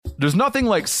There's nothing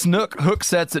like snook hook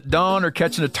sets at dawn or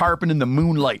catching a tarpon in the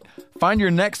moonlight. Find your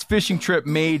next fishing trip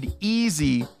made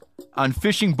easy on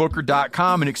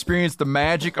fishingbooker.com and experience the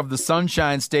magic of the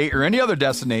Sunshine State or any other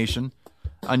destination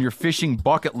on your fishing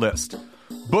bucket list.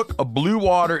 Book a blue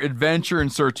water adventure in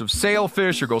search of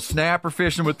sailfish or go snapper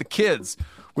fishing with the kids.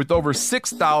 With over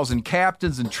 6,000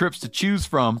 captains and trips to choose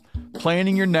from,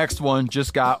 planning your next one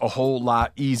just got a whole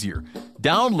lot easier.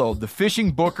 Download the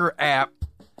Fishing Booker app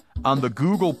on the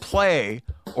Google Play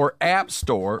or App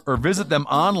Store or visit them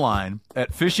online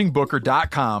at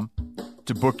fishingbooker.com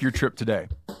to book your trip today.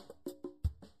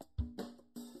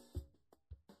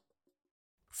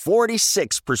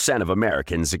 46% of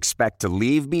Americans expect to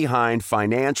leave behind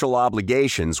financial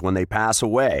obligations when they pass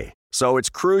away. So it's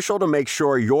crucial to make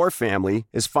sure your family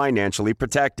is financially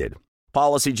protected.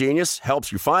 Policy Genius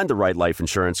helps you find the right life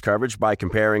insurance coverage by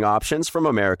comparing options from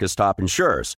America's top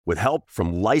insurers with help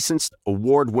from licensed,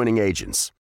 award-winning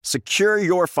agents. Secure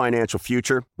your financial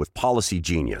future with Policy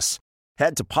Genius.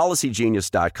 Head to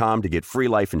policygenius.com to get free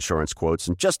life insurance quotes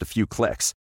in just a few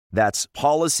clicks. That's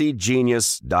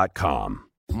policygenius.com.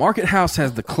 Market House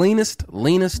has the cleanest,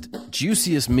 leanest,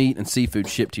 juiciest meat and seafood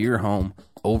shipped to your home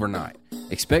overnight.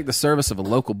 Expect the service of a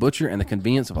local butcher and the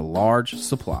convenience of a large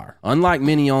supplier. Unlike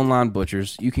many online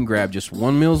butchers, you can grab just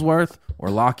one meal's worth or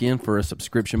lock in for a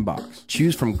subscription box.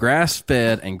 Choose from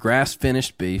grass-fed and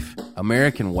grass-finished beef,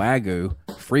 American Wagyu,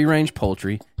 free-range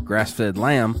poultry, grass-fed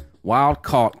lamb,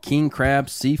 wild-caught king crab,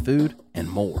 seafood, and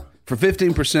more. For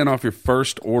 15% off your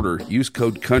first order, use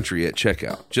code COUNTRY at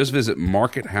checkout. Just visit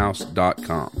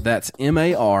markethouse.com. That's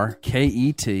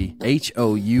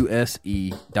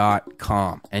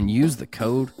markethouse.com and use the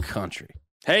code COUNTRY.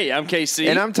 Hey, I'm KC.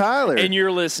 And I'm Tyler. And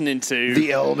you're listening to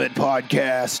The Element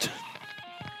Podcast.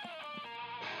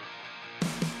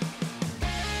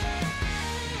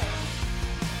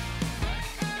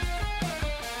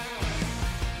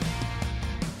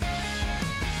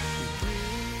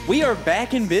 We are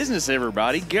back in business,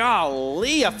 everybody.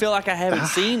 Golly, I feel like I haven't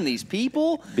seen these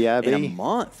people B.I.B. in a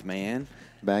month, man.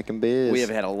 Back in biz. We have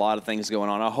had a lot of things going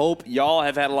on. I hope y'all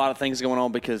have had a lot of things going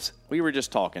on because we were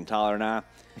just talking, Tyler and I.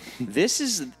 This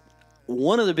is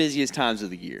one of the busiest times of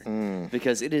the year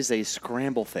because it is a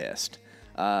scramble fest.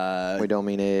 We don't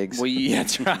mean eggs.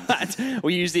 That's right.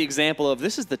 We use the example of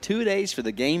this is the 2 days for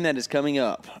the game that is coming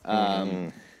up.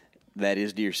 That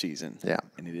is deer season. Yeah.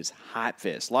 And it is Hype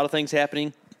Fest. A lot of things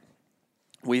happening.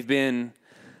 We've been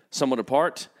somewhat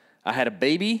apart. I had a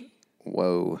baby.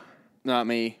 Whoa. Not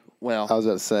me. Well, I was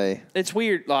about to say. it's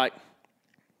weird. Like,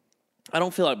 I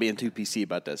don't feel like being too PC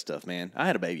about that stuff, man. I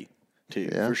had a baby, too,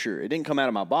 for sure. It didn't come out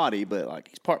of my body, but, like,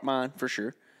 he's part mine, for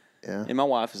sure. Yeah. And my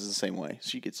wife is the same way.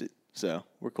 She gets it. So,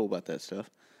 we're cool about that stuff.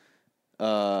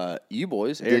 You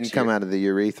boys. Didn't come out of the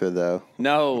urethra, though.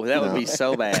 No, that would be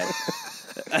so bad.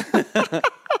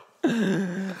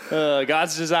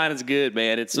 God's design is good,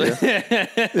 man. It's if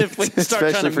we start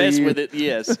Especially trying to for mess you. with it,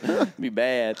 yes, it'd be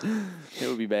bad. It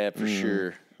would be bad for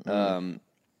sure.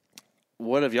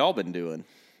 What have y'all been doing?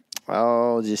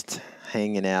 Oh, just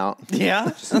hanging out. Yeah,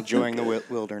 Just enjoying the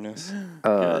wilderness.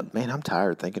 Man, I'm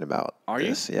tired thinking about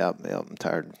this. Yeah, I'm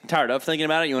tired. tired of thinking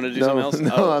about it. You want to do something else?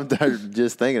 No, I'm tired of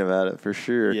just thinking about it for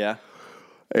sure. Yeah.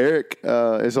 Eric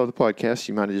is on the podcast.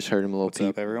 You might have just heard him, a little What's peep,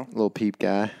 up, everyone? little peep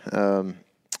guy.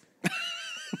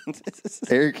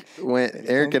 Eric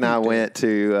and I went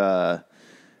to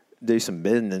do some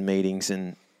business meetings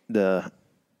in the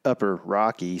upper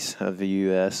Rockies of the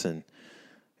U.S. And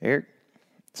Eric,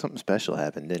 something special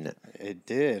happened, didn't it? It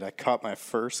did. I caught my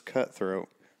first cutthroat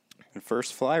and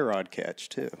first fly rod catch,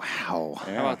 too. Wow,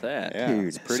 Yeah. How about that? Yeah, dude,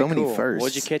 it's pretty so many cool. firsts.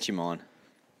 What'd you catch him on?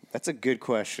 That's a good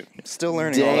question. Still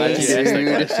learning all Dang, that. That's the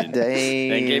dude. question. Dang.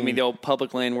 They gave me the old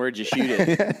public land where'd you shoot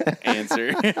it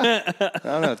answer. I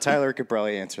don't know. Tyler could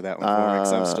probably answer that one for me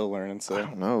because I'm still learning. So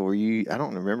No, I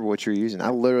don't remember what you're using.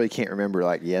 I literally can't remember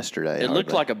like yesterday. It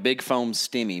looked like a big foam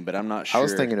stimmy, but I'm not sure. I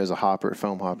was thinking it was a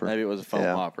foam hopper. Maybe it was a foam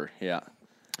hopper. Yeah.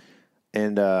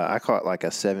 And I caught like a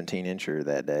 17-incher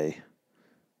that day.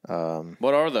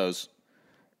 What are those?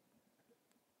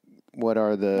 What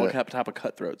are the... What type of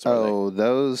cutthroats are they?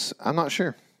 Those... I'm not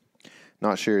sure.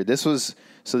 Not sure. This is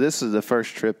the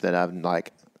first trip that I've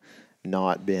like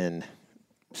not been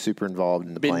super involved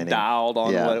in the Been planning. dialed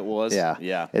on what it was? Yeah.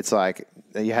 Yeah. It's like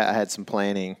I had some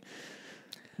planning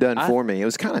done for me. It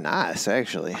was kind of nice,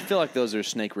 actually. I feel like those are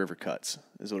Snake River cuts,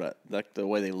 is what like the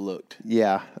way they looked.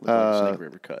 Yeah. Looked like a Snake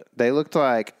River cut. They looked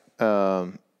like...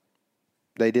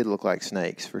 they did look like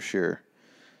snakes, for sure.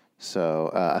 So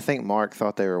I think Mark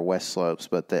thought they were West Slopes,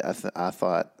 but I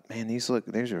thought, man, these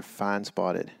are fine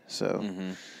spotted. So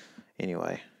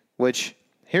anyway, which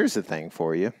here's the thing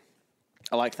for you.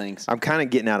 I like things. I'm kind of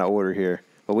getting out of order here,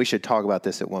 but we should talk about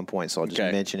this at one point, so I'll just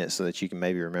Okay. mention it so that you can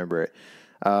maybe remember it.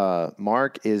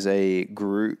 Mark is a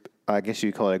group, I guess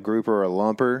you call it a grouper or a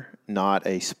lumper, not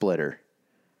a splitter,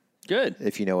 Good.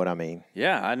 if you know what I mean.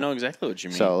 Yeah, I know exactly what you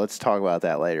mean. So let's talk about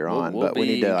that later on. we'll But we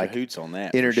be need to in cahoots on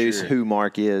that, for introduce sure. who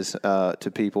Mark is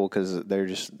to people because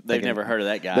They've never heard of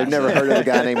that guy. They've never heard of a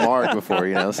guy named Mark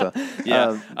before, So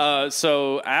Yeah.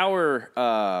 So our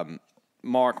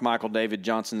Mark, Michael, David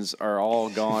Johnsons are all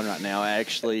gone right now,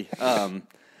 actually.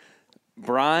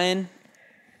 Brian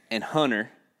and Hunter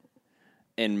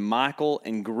and Michael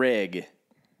and Greg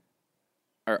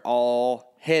are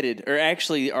all headed, or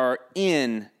actually are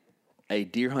in a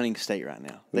deer hunting state right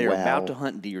now. They are Wow. about to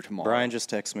hunt deer tomorrow. Brian just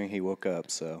texted me. He woke up,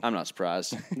 so. I'm not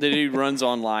surprised. The dude runs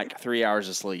on like 3 hours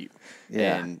of sleep.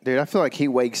 yeah, And dude, I feel like he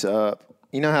wakes up.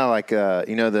 You know how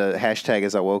the hashtag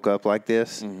is I woke up like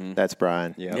this? That's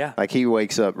Brian. yeah. Like he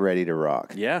wakes up ready to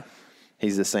rock. Yeah.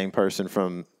 He's the same person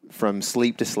from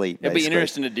sleep to sleep. It'd be basically.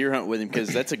 interesting to deer hunt with him because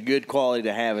that's a good quality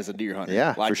to have as a deer hunter.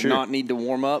 Yeah, like for sure. not need to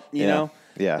warm up, you Yeah, know?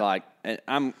 yeah. Like,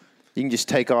 and You can just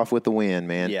take off with the wind,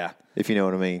 man. Yeah. If you know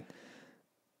what I mean.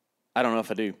 I don't know if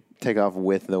I do. Take off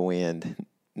with the wind,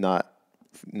 not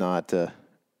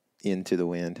into the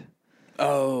wind.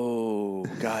 Oh,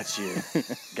 gotcha.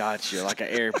 Gotcha. Like an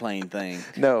airplane thing.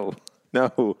 No.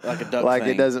 Like a duck Like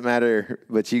thing. it doesn't matter,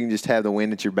 but you can just have the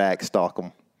wind at your back, stalk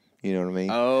them. You know what I mean?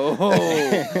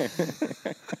 Oh.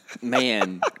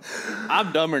 Man.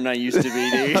 I'm dumber than I used to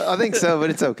be, dude. I think so, but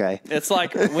it's okay. It's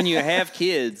like when you have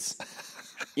kids,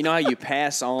 you know how you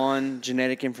pass on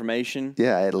genetic information?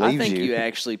 Yeah, it leaves I think you. you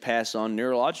actually pass on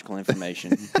neurological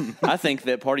information. I think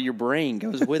that part of your brain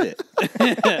goes with it.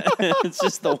 It's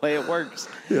just the way it works.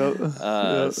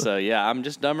 So, yeah, I'm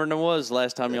just dumber than I was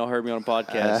last time y'all heard me on a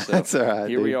podcast. So That's all right,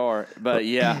 here we dude. are. But,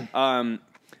 yeah,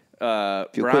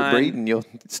 If you Brian, quit breeding, you'll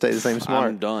stay the same smart.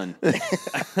 I'm done.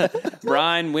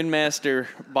 Brian Windmaster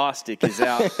Bostic is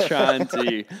out trying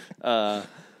to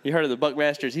you heard of the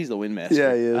Buckmasters? He's the Windmaster.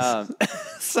 Yeah, he is.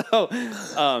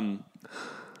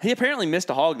 He apparently missed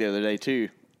a hog the other day, too,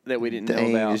 that we didn't know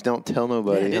Dang, about. just don't tell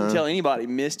nobody. Didn't huh? tell anybody.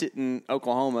 Missed it in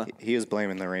Oklahoma. He was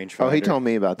blaming the rangefinder. Oh, he told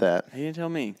me about that. He didn't tell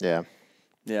me. Yeah.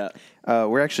 Yeah.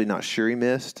 We're actually not sure he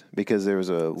missed because there was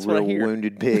a what I real hear.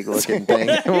 wounded pig looking thing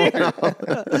going on.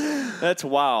 That's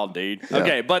wild, dude.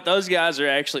 Okay, but those guys are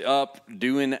actually up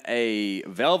doing a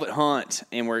velvet hunt,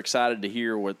 and we're excited to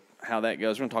hear how that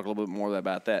goes. We're going to talk a little bit more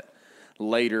about that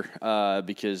later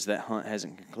because that hunt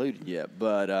hasn't concluded yet.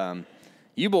 But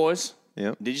you boys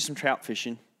Yep. did you some trout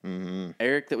fishing. Mm-hmm.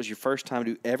 Eric, that was your first time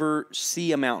to ever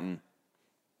see a mountain.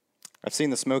 I've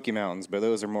seen the Smoky Mountains, but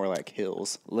those are more like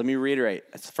hills. Let me reiterate.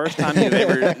 It's the first time you've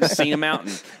ever seen a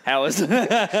mountain. How is it?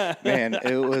 Man,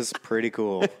 it was pretty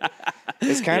cool.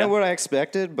 It's kind of what I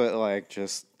expected, but like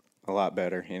just a lot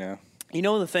better, you know? You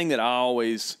know, the thing that I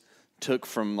always took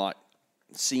from like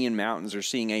seeing mountains or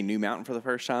seeing a new mountain for the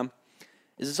first time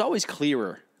is it's always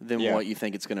clearer than what you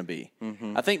think it's going to be.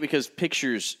 Mm-hmm. I think because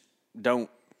pictures don't,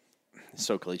 it's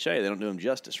so cliche, they don't do them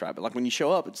justice, right? But like when you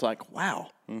show up, it's like, wow,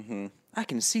 I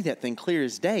can see that thing clear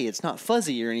as day. It's not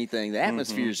fuzzy or anything. The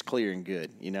atmosphere is clear and good,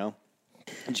 you know?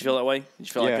 Did you feel that way? Did you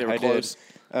feel like they were close?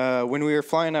 Did. When we were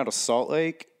flying out of Salt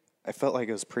Lake, I felt like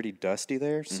it was pretty dusty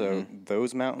there. So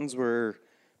those mountains were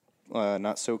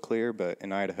not so clear, but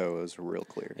in Idaho it was real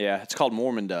clear. Yeah, it's called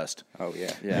Mormon dust. Oh,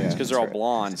 yeah. Yeah, it's because they're all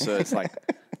blonde, so it's like,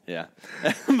 yeah.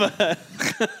 But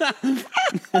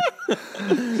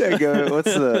There you go.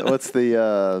 What's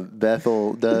the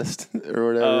Bethel dust or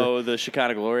whatever? oh, the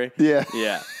Shekinah glory. Yeah.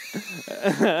 Yeah.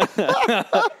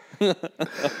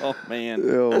 Oh man,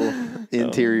 Oh,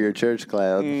 interior church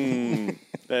cloud.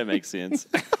 that makes sense.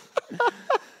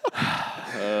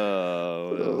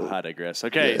 Oh, I digress.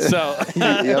 Okay, so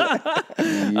Yep.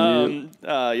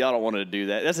 y'all don't want to do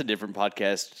that. That's a different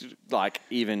podcast, like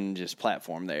even just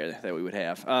platform there that we would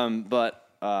have. But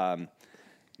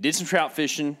did some trout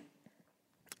fishing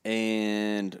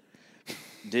and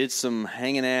did some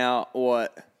hanging out.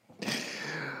 What?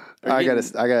 I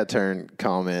gotta turn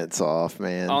comments off,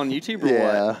 man. On YouTube or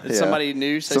yeah, what? Did somebody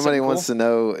new say somebody something wants cool? to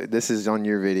know. This is on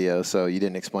your video, so you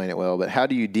didn't explain it well. But how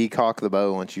do you decock the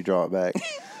bow once you draw it back?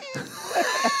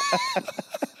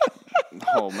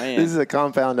 Oh man, This is a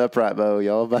compound upright bow,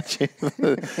 y'all. By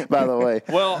the way,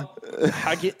 well,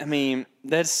 I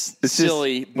that's It's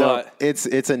silly, just, but no, it's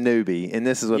a newbie, and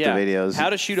this is what the videos. How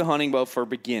to shoot a hunting bow for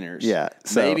beginners. Yeah,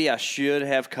 so, maybe I should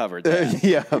have covered that.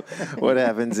 Yeah, what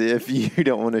happens if you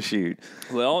don't want to shoot?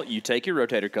 Well, you take your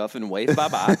rotator cuff and wave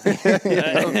bye-bye.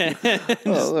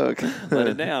 Oh, look. Let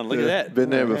it down. Look at that. Been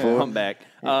there before. I'm back.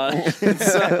 People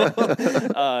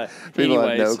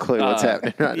anyways, have no clue what's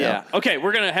happening right now. Okay,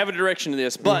 we're going to have a direction to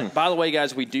this. But, by the way,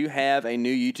 guys, we do have a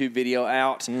new YouTube video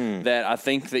out that I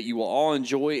think that you will all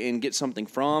enjoy and get something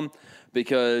from,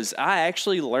 because I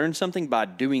actually learned something by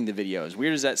doing the video. As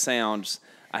weird as that sounds,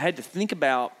 I had to think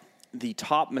about the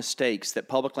top mistakes that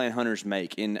public land hunters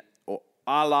make. And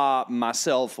a la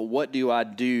myself, what do I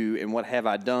do and what have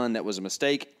I done that was a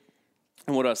mistake?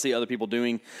 And what do I see other people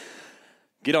doing?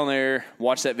 Get on there,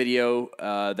 watch that video.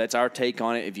 That's our take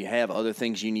on it. If you have other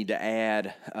things you need to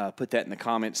add, put that in the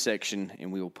comments section,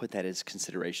 and we will put that as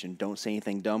consideration. Don't say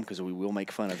anything dumb, because we will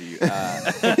make fun of you. Don't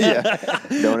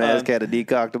ask how to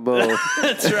decock the bow.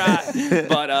 That's right.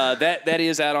 But that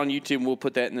is out on YouTube, and we'll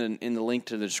put that in the link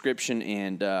to the description.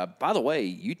 And by the way,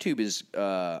 YouTube is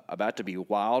about to be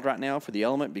wild right now for the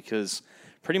element, because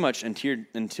pretty much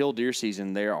until deer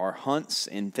season, there are hunts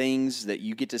and things that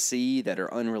you get to see that are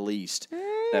unreleased,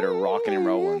 that are rocking and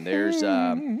rolling. There's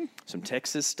some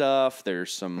Texas stuff.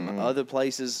 There's some other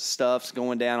places stuff's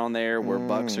going down on there where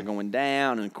bucks are going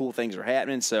down and cool things are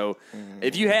happening. So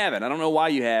if you haven't, I don't know why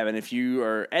you haven't. If you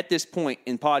are at this point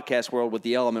in podcast world with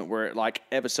the element, we're at like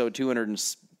episode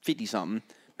 250-something,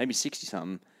 maybe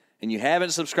 60-something, and you haven't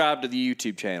subscribed to the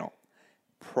YouTube channel,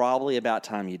 probably about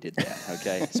time you did that,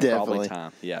 okay? It's probably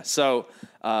time. Yeah. So,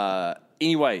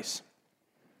 anyways,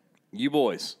 you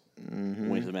boys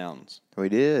went to the mountains. We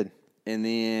did. And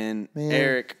then,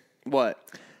 Eric, what?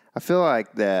 I feel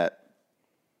like when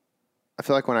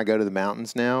I go to the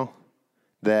mountains now,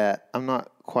 that I'm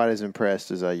not quite as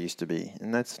impressed as I used to be,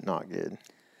 and that's not good.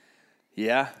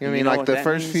 Yeah. You know what I mean? Like the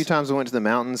first few times I went to the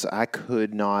mountains, I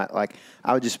could not,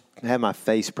 I would just have my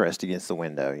face pressed against the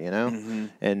window, you know? Mm-hmm.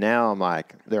 And now I'm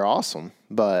like, they're awesome,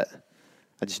 but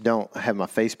I just don't have my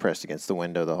face pressed against the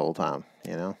window the whole time,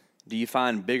 you know? Do you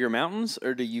find bigger mountains,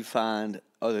 or do you find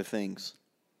other things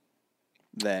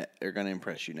that are going to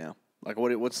impress you now? Like,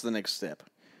 what's the next step?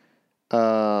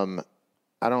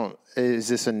 Is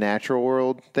this a natural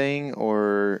world thing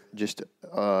or just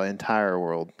entire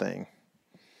world thing?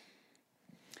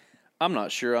 I'm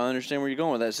not sure I understand where you're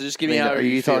going with that. So just give me how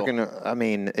you feel. talking. I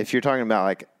mean, if you're talking about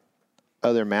like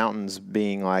other mountains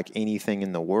being like anything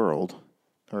in the world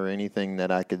or anything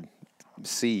that I could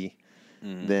see,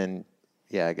 then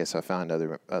yeah, I guess I found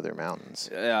other mountains.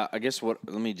 Yeah, I guess let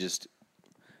me just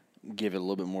give it a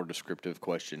little bit more descriptive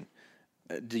question.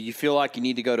 Do you feel like you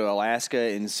need to go to Alaska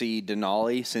and see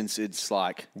Denali, since it's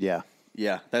like yeah,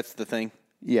 that's the thing?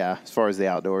 Yeah, as far as the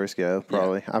outdoors go,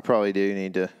 probably. Yeah. I probably do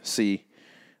need to see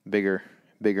bigger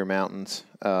mountains.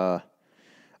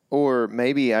 Or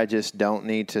maybe I just don't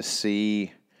need to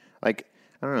see, like,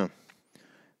 I don't know.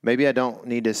 Maybe I don't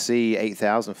need to see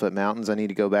 8,000-foot mountains. I need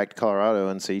to go back to Colorado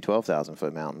and see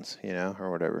 12,000-foot mountains, you know, or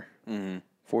whatever.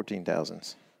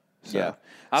 14,000s. So, yeah.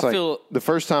 one of the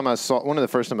first time I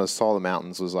saw the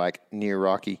mountains was like near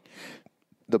Rocky,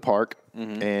 the park.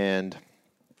 And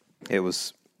it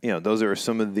was, you know, those are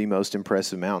some of the most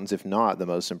impressive mountains, if not the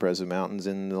most impressive mountains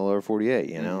in the lower 48,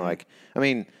 you know, like, I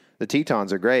mean, the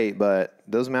Tetons are great, but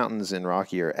those mountains in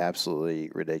Rocky are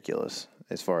absolutely ridiculous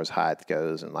as far as height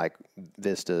goes and like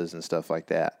vistas and stuff like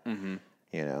that, you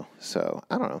know, so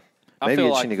I don't know. Maybe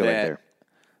it's need to go back there.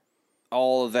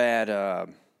 All of that,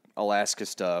 Alaska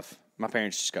stuff. My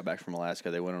parents just got back from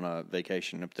Alaska. They went on a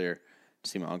vacation up there to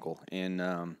see my uncle. And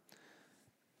I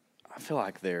feel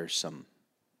like there's some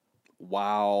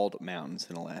wild mountains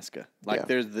in Alaska. Like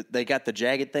they got the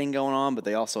jagged thing going on, but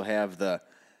they also have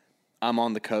I'm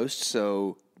on the coast,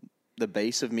 so the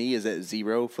base of me is at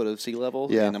 0 foot of sea level,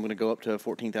 and I'm going to go up to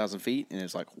 14,000 feet, and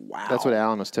it's like, wow. That's what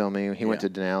Alan was telling me. He went to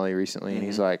Denali recently, and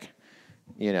he's like,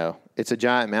 you know, it's a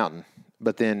giant mountain,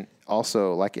 but then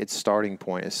also, like, its starting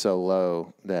point is so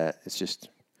low that it's just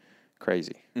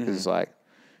crazy. Because it's like,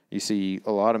 you see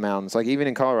a lot of mountains, like even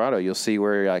in Colorado, you'll see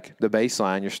where, like, the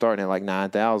baseline, you're starting at like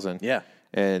 9,000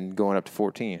 and going up to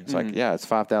 14. It's like, yeah, it's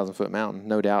 5,000-foot mountain,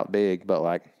 no doubt big, but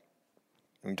like,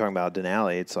 when you're talking about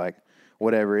Denali, it's like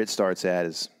whatever it starts at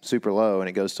is super low, and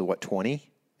it goes to what,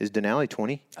 20? Is Denali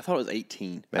 20? I thought it was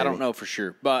 18. Maybe. I don't know for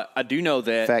sure, but I do know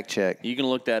that. Fact check. You can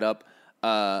look that up.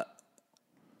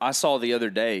 I saw the other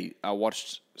day, I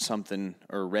watched something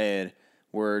or read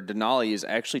where Denali is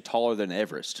actually taller than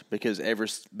Everest, because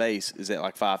Everest's base is at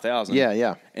like 5,000. Yeah,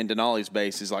 yeah. And Denali's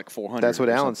base is like 400. That's what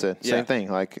Alan said. Same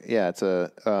thing. Like, yeah, it's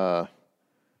a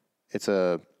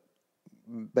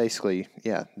basically,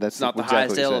 yeah, that's It's not the exactly highest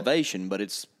what you said. elevation, but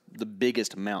it's the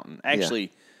biggest mountain.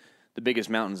 Actually, the biggest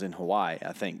mountain's in Hawaii,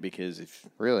 I think, because if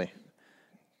Really?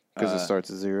 Because it starts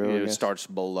at zero. I it guess? starts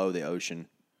below the ocean,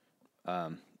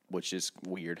 which is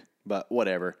weird, but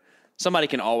whatever. Somebody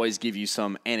can always give you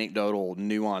some anecdotal,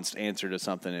 nuanced answer to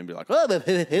something and be like, oh,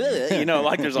 you know,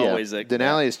 like there's always a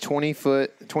Denali is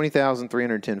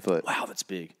 20,310 foot. wow, that's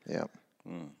big. Yeah.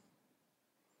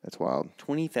 That's wild.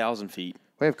 20,000 feet.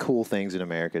 We have cool things in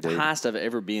America, dude. Highest I've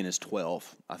ever been is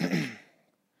 12, I think.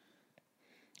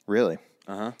 Really?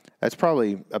 Uh-huh. That's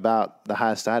probably about the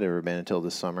highest I'd ever been until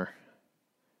this summer.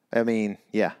 I mean,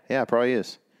 yeah, it probably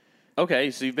is.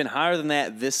 Okay, so you've been higher than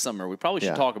that this summer. We probably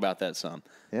should talk about that some.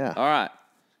 Yeah. All right.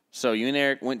 So you and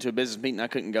Eric went to a business meeting I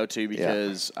couldn't go to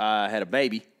because I had a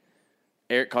baby.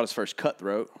 Eric caught his first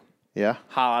cutthroat. Yeah.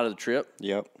 Highlight of the trip.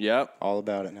 Yep. All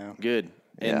about it now. Good.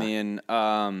 And then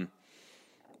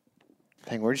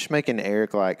Dang, we're just making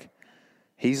Eric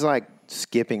he's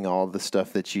skipping all the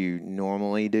stuff that you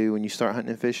normally do when you start hunting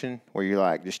and fishing, where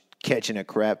you're just catching a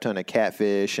crap ton of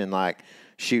catfish and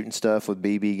shooting stuff with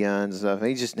BB guns and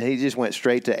stuff. He just went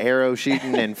straight to arrow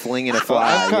shooting and flinging a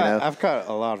fly. I've caught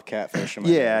a lot of catfish in my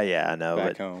I know.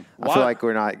 back but home. I feel like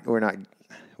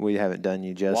we haven't done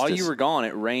you justice. while you were gone,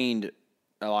 it rained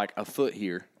a foot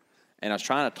here. And I was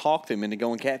trying to talk them into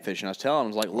going catfishing. I was telling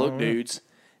them, I was like, look, dudes,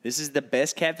 this is the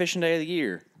best catfishing day of the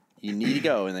year. You need to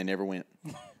go. And they never went.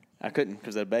 I couldn't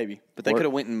because they had a baby. But they could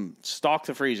have went and stocked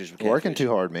the freezers with catfish. Working too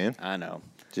hard, man. I know.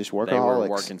 Just They were workaholics.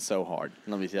 working so hard.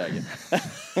 Let me tell you.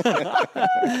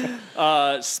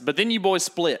 But then you boys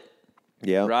split,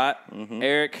 Yeah. right? Mm-hmm.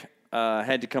 Eric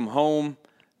had to come home.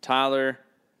 Tyler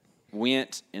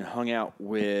went and hung out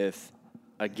with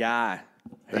a guy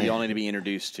who y'all need to be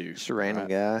introduced to. Just a random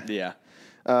guy. Yeah.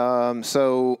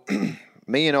 So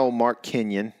me and old Mark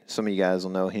Kenyon, some of you guys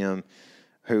will know him,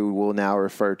 who we'll now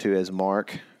refer to as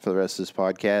Mark for the rest of this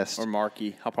podcast. Or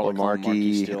Marky. I'll Or probably call him Marky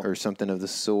Marky still. or something of the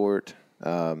sort.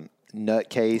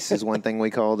 Nutcase is one thing we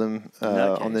called him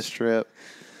on this trip.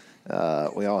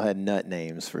 We all had nut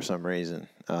names for some reason.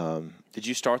 Did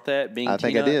you start that being I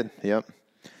think I T-Nut? did.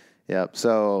 Yep.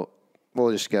 So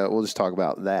we'll just talk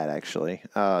about that actually.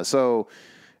 So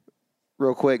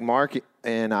real quick, Mark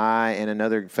and I and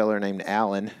another feller named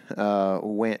Alan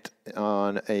went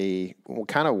on a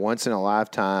kind of once in a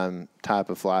lifetime type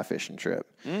of fly fishing trip.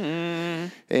 Mm-hmm.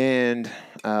 And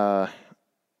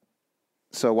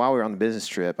so while we were on the business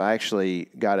trip, I actually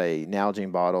got a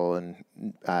Nalgene bottle and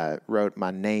I wrote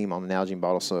my name on the Nalgene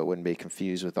bottle so it wouldn't be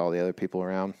confused with all the other people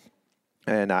around.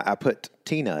 And I put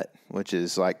T-nut, which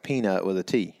is like peanut with a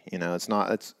T. You know, it's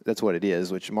not. That's what it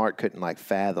is. Which Mark couldn't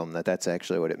fathom that's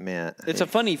actually what it meant. It's a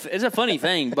funny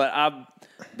thing, but I've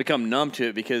become numb to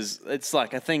it because it's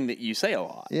like a thing that you say a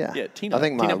lot. Yeah. T-nut. I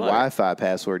think my peanut butter. Wi-Fi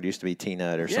password used to be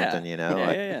T-nut or something. You know.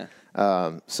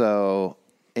 Yeah. So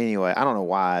anyway, I don't know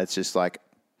why. It's just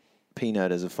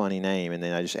peanut is a funny name, and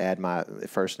then I just add my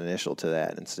first initial to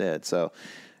that instead. So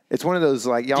it's one of those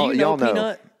Do you know y'all know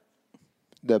Peanut?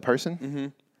 the person. Mm-hmm.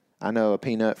 I know a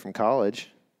Peanut from college.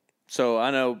 So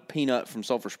I know Peanut from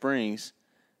Sulphur Springs,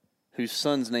 whose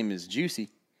son's name is Juicy.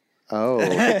 Oh,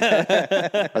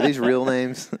 are these real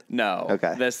names? No,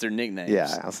 Okay. that's their nicknames.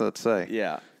 Yeah, I was about to say.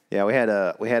 Yeah. Yeah, we had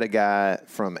a guy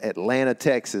from Atlanta,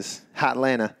 Texas, hot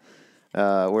Atlanta,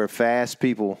 where fast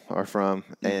people are from,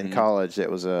 in college.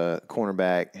 That was a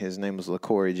cornerback. His name was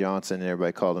LaCorey Johnson, and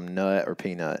everybody called him Nut or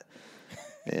Peanut.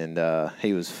 And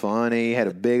he was funny, had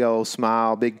a big old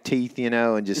smile, big teeth,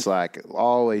 and just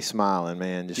always smiling,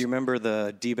 man. Just Do you remember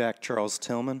the D-back Charles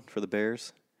Tillman for the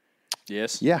Bears?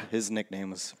 Yes. yeah. His nickname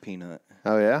was Peanut.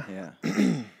 Oh yeah. Yeah.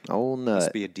 Old Nut.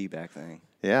 Must be a D-back thing.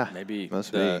 Yeah. Maybe.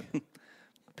 Must the be.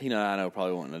 Peanut I know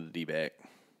probably wasn't a D-back.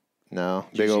 No,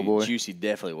 big old boy. Juicy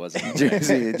definitely wasn't.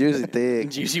 Juicy thick.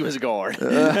 Juicy was a guard.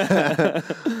 But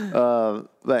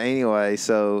anyway,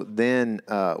 so then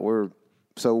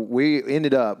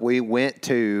we went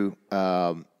to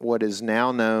what is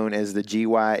now known as the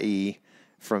GYE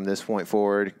from this point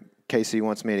forward. Casey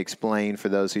wants me to explain for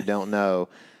those who don't know,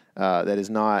 that is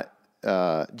not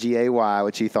GAY,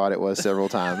 which he thought it was several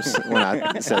times when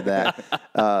I said that.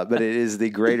 But it is the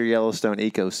Greater Yellowstone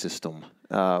Ecosystem,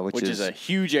 which is a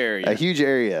huge area. a huge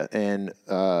area. And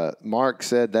Mark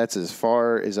said that's as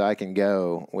far as I can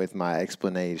go with my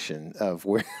explanation of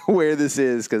where this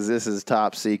is, because this is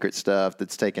top secret stuff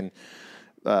that's taken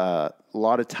a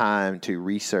lot of time to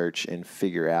research and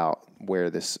figure out where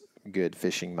this good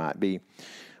fishing might be.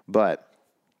 But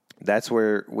that's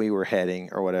where we were heading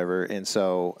or whatever. And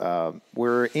so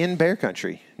we're in bear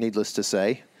country, needless to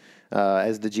say,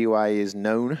 as the GYE is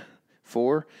known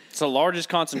for. It's the largest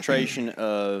concentration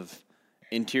of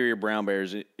interior brown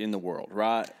bears in the world,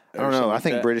 right? I don't know. I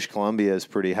think British Columbia is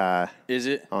pretty high. Is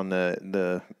it on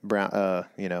the brown? Are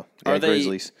they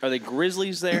grizzlies? Are they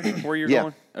grizzlies there where you're Yeah.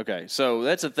 going? Okay, so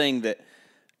that's a thing that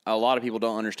a lot of people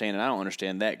don't understand, and I don't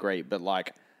understand that great. But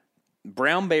like,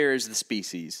 brown bear is the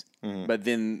species, but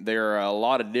then there are a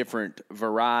lot of different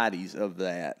varieties of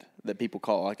that people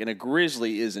call and a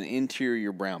grizzly is an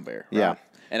interior brown bear. Right? Yeah,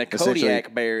 and a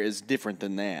Kodiak bear is different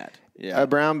than that. Yeah. A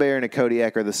brown bear and a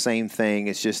Kodiak are the same thing.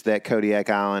 It's just that Kodiak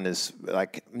Island is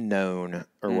like known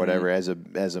or whatever as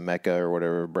a mecca or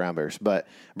whatever brown bears. But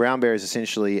brown bear is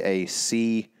essentially a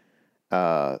sea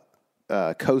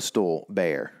coastal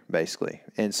bear, basically.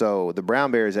 And so the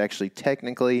brown bear is actually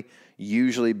technically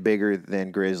usually bigger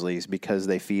than grizzlies because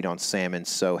they feed on salmon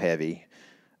so heavy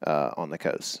on the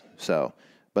coast. So,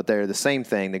 but they're the same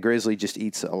thing. The grizzly just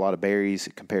eats a lot of berries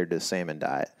compared to the salmon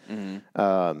diet. And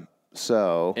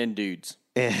dudes.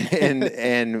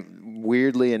 And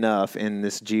weirdly enough, in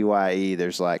this GYE,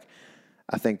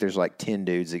 I think there's 10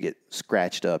 dudes that get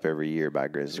scratched up every year by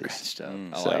grizzlies. Scratched up.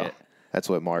 I So like it. that's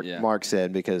what Mark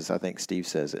said because I think Steve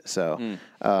says it. So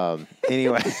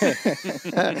anyway,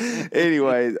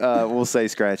 we'll say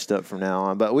scratched up from now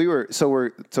on. But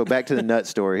so back to the nut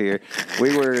story here.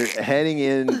 We were heading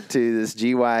into this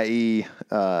GYE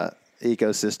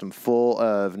ecosystem full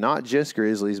of not just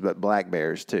grizzlies but black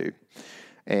bears too.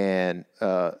 And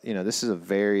this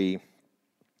is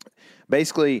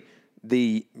basically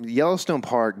the Yellowstone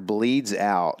Park bleeds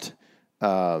out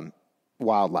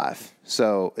wildlife.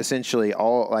 So essentially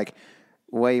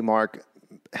way Mark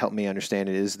helped me understand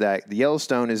it is that the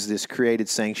Yellowstone is this created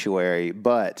sanctuary,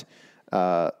 but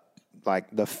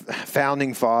the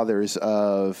founding fathers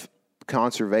of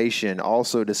conservation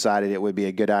also decided it would be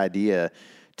a good idea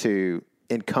to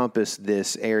encompass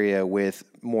this area with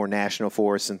more national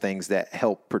forests and things that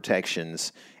help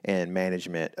protections and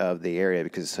management of the area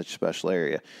because it's such a special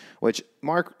area, which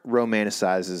Mark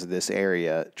romanticizes this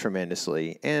area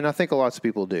tremendously. And I think lots of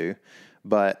people do.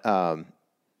 But,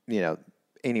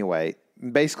 anyway,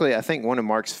 basically, I think one of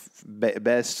Mark's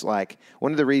best,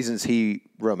 one of the reasons he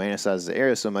romanticizes the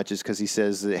area so much is because he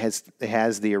says that it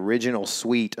has the original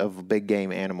suite of big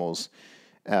game animals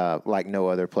like no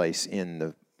other place in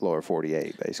the lower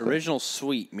 48, basically. Original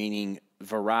suite, meaning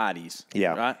varieties.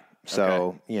 Yeah. Right?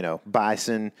 So,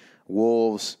 bison,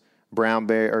 wolves, brown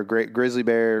bear or grizzly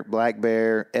bear, black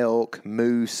bear, elk,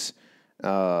 moose,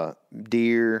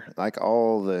 deer,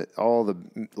 all the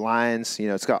lions,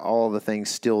 it's got all the things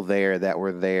still there that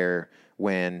were there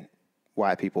when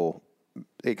white people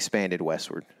expanded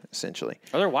westward, essentially.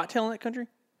 Are there whitetail in that country?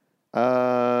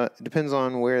 Depends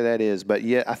on where that is, but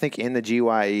yeah, I think in the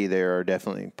GYE there are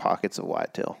definitely pockets of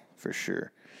whitetail for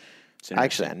sure.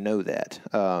 Actually, I know that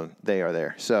they are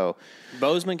there. So,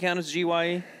 Bozeman count as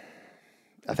GYE?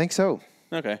 I think so.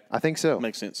 Okay, I think so.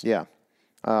 Makes sense. Yeah.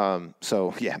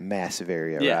 Massive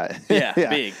area, right? Yeah,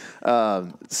 big.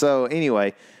 So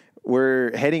anyway,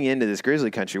 we're heading into this grizzly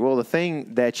country. Well, the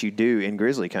thing that you do in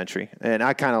grizzly country, and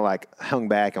I kind of hung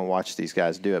back and watched these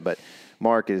guys do it, but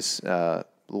Mark is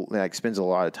spends a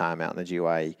lot of time out in the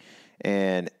GYE,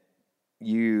 and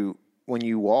when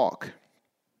you walk,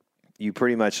 you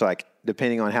pretty much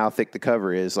depending on how thick the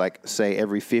cover is, say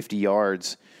every 50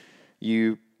 yards,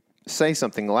 you say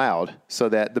something loud so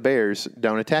that the bears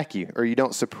don't attack you or you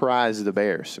don't surprise the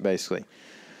bears, basically.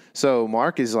 So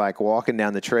Mark is walking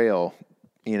down the trail,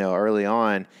 early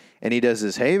on, and he does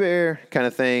this "hey bear" kind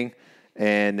of thing,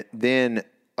 and then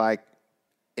I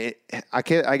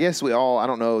guess we all, I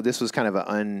don't know, this was kind of an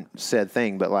unsaid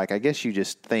thing, but I guess you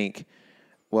just think,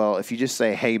 well, if you just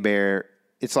say "hey bear,"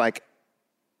 it's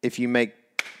if you make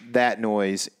that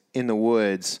noise in the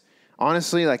woods,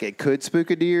 honestly, it could spook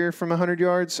a deer from 100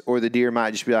 yards, or the deer might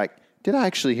just be like, did I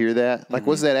actually hear that?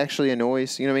 Was that actually a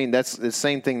noise? You know what I mean? That's the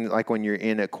same thing when you're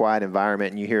in a quiet environment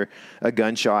and you hear a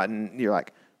gunshot and you're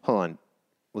like, hold on,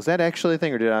 was that actually a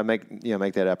thing, or did I make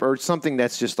that up? Or something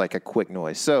that's just a quick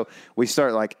noise. So we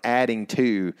start adding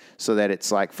to so that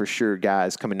it's for sure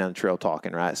guys coming down the trail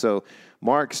talking, right? So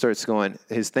Mark starts going,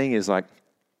 his thing is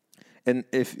and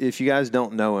if you guys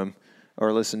don't know him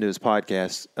or listen to his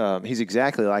podcast, he's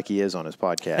exactly like he is on his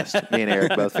podcast. Me and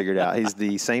Eric both figured out he's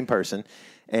the same person,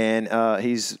 and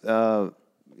he's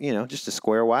just a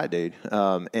square white dude,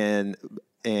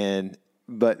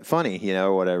 but funny,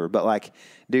 or whatever. But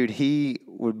dude, he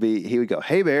would go,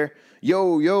 "Hey bear,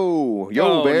 yo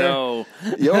bear, no.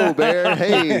 yo bear,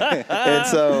 hey." And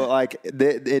so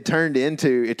it turned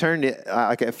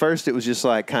at first it was just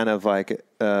kind of like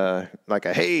a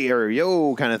 "hey" or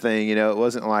 "yo" kind of thing, it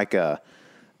wasn't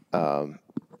an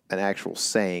actual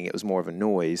saying. It was more of a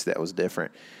noise that was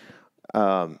different.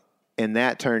 and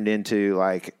that turned into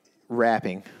like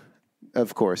rapping.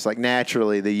 Of course, like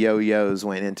naturally the yo-yos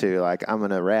went into like, I'm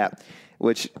going to rap,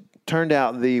 which turned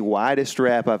out the widest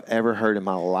rap I've ever heard in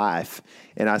my life.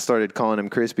 And I started calling him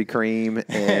Krispy Kreme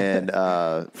and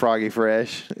Froggy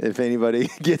Fresh, if anybody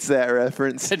gets that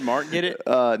reference. Did Mark get it?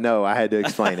 No, I had to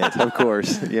explain it, of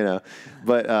course,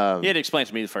 But he had to explain it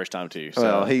to me the first time, too. So,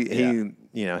 well, he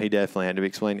definitely had to be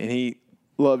explained. And he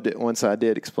loved it once I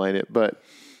did explain it. But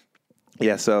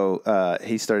yeah, so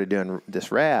he started doing this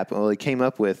rap. Well, he came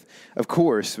up with, of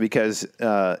course, because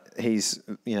he's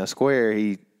square.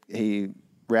 He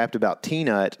rapped about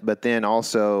T-Nut, but then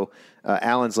also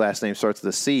Alan's last name starts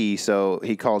with a C, so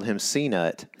he called him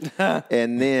C-Nut,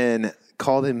 and then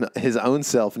called him his own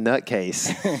self Nutcase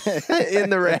in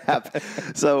the rap.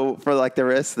 So for like the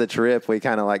rest of the trip, we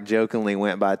kind of like jokingly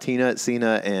went by T-Nut,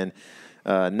 C-Nut, and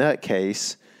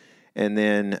Nutcase, and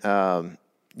then.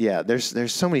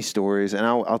 There's so many stories, and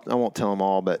I won't tell them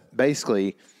all, but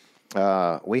basically,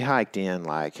 we hiked in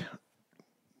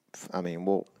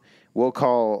we'll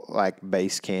call like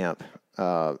base camp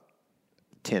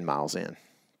 10 miles in,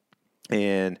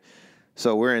 and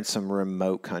so we're in some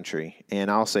remote country.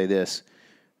 And I'll say this: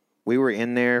 we were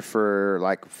in there for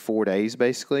like 4 days,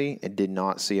 basically, and did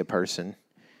not see a person.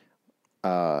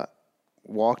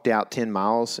 Walked out 10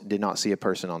 miles, did not see a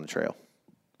person on the trail.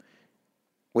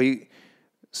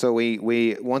 So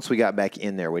we once we got back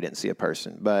in there, we didn't see a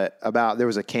person. But there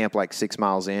was a camp like 6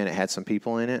 miles in. It had some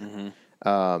people in it.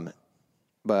 Mm-hmm.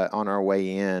 But on our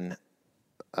way in,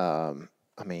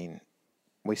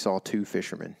 we saw 2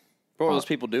 fishermen. What were those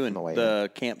people doing? The in.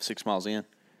 Camp 6 miles in?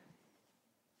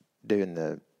 Doing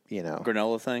the,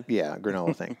 granola thing? Yeah,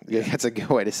 granola thing. Yeah. That's a good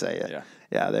way to say it.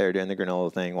 Yeah, they were doing the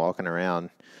granola thing, walking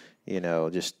around,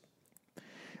 just...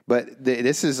 But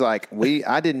this is like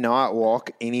I did not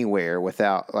walk anywhere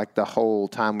without, like, the whole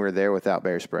time we were there without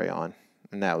bear spray on.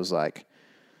 And that was like,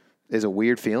 is a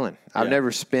weird feeling. I've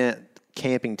never spent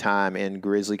camping time in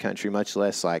grizzly country, much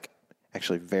less like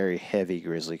actually very heavy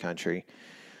grizzly country.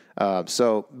 But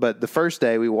the first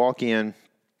day we walk in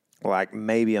like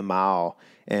maybe a mile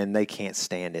and they can't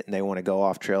stand it. And they want to go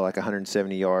off trail like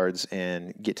 170 yards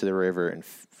and get to the river and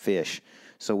fish.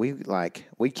 So we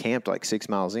camped like 6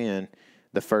 miles in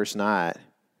the first night,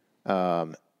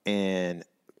 and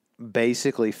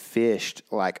basically fished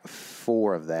like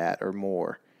 4 of that or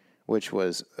more, which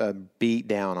was a beat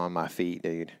down on my feet,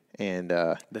 dude. And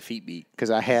the feet beat, because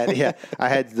I had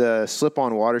the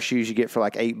slip-on water shoes you get for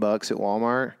like $8 at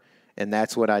Walmart, and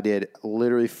that's what I did.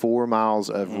 Literally 4 miles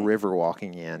of river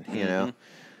walking in.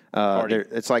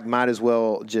 It's like might as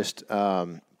well just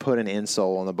put an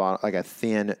insole on the bottom, like a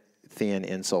thin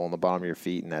insole on the bottom of your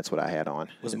feet, and that's what I had on.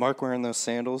 Was Mark wearing those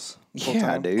sandals?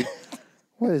 Yeah, dude.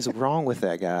 What is wrong with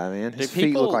that guy, man? His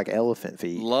feet look like elephant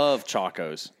feet. Love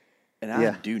Chacos, and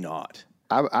I do not.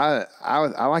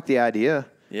 I like the idea.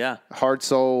 Yeah, hard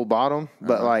sole bottom,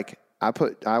 but like I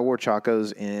wore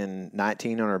Chacos in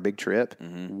 19 on our big trip.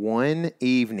 Mm-hmm. One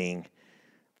evening,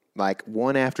 like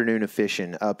one afternoon of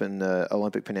fishing up in the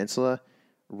Olympic Peninsula,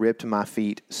 ripped my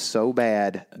feet so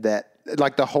bad that.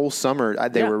 Like the whole summer,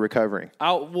 they were recovering.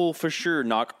 I will for sure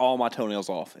knock all my toenails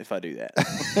off if I do that.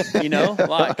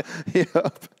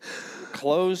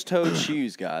 Closed-toed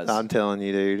shoes, guys. I'm telling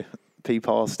you, dude.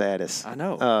 Peepaw status. I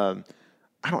know.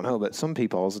 I don't know, but some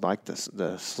peepaws like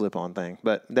the slip-on thing.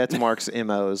 But that's Mark's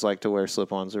MO is like to wear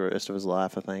slip-ons the rest of his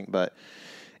life, I think. But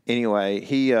anyway,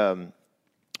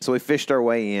 so we fished our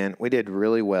way in. We did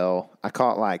really well. I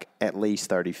caught like at least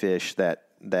 30 fish that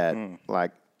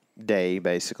like day,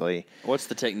 basically. What's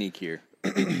the technique here?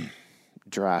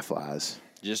 Dry flies.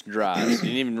 Just dries. You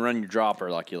didn't even run your dropper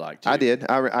like you like to. I did.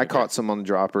 I caught some on the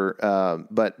dropper.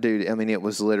 But, dude, I mean, it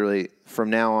was literally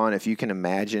from now on, if you can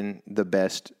imagine the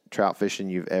best trout fishing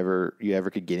you ever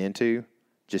could get into,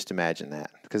 just imagine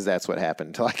that, because that's what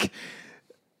happened. Like,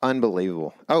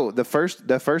 unbelievable. Oh, the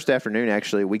first afternoon,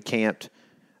 actually, we camped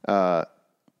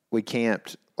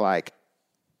like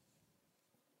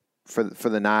for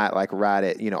the night, like right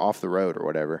at, off the road or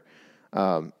whatever.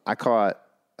 I caught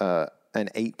an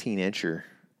 18-inch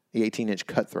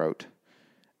cutthroat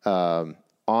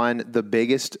on the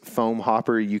biggest foam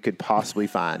hopper you could possibly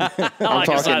find. I'm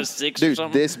talking, size 6 dude, or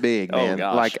something? This big, man. Oh,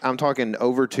 gosh. Like I'm talking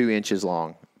over 2 inches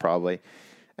long, probably,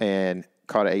 and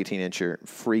caught an 18-incher.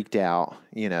 Freaked out,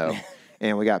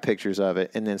 And we got pictures of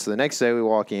it. And then so the next day we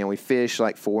walk in, we fish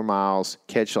like 4 miles,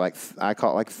 catch I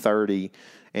caught like 30.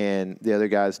 And the other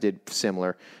guys did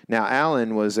similar. Now,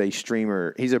 Alan was a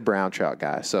streamer. He's a brown trout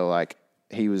guy. So, like,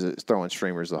 he was throwing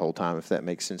streamers the whole time, if that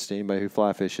makes sense to anybody who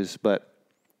fly fishes. But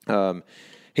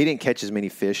he didn't catch as many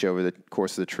fish over the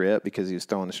course of the trip because he was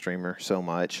throwing the streamer so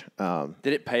much.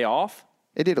 Did it pay off?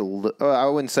 It did I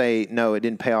wouldn't say no. It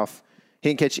didn't pay off. He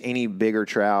didn't catch any bigger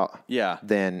trout.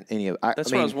 Than any of.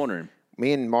 That's what I was wondering.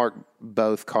 Me and Mark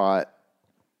both caught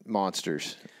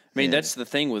monsters. I mean, that's the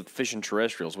thing with fishing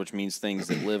terrestrials, which means things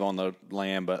that live on the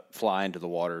land but fly into the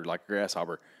water, like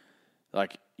grasshopper.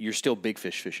 Like, you're still big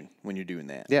fish fishing when you're doing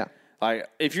that. Yeah. Like,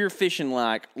 if you're fishing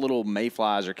like little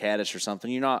mayflies or caddis or something,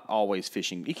 you're not always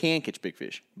fishing. You can catch big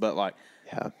fish, but like,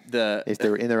 if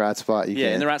they're in the right spot, you can.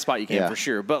 Yeah, in the right spot, you can for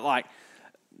sure. But like,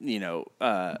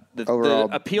 overall, the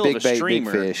appeal big of a bait,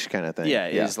 streamer, big fish kind of thing.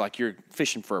 is like you're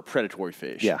fishing for a predatory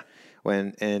fish. Yeah.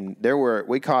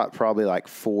 We caught probably like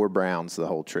 4 browns the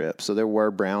whole trip. So there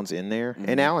were browns in there.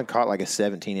 And Alan caught like a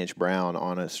 17-inch brown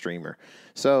on a streamer.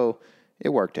 So it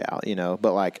worked out,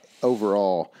 But like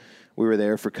overall, we were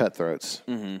there for cutthroats.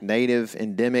 Native,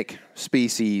 endemic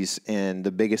species, and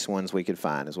the biggest ones we could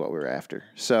find is what we were after.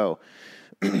 So,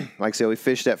 like I said, we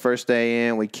fished that first day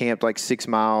in. We camped like 6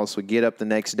 miles. We get up the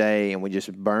next day, and we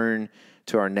just burn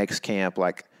to our next camp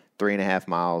like 3.5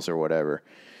 miles or whatever.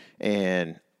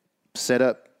 And I set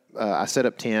up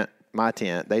my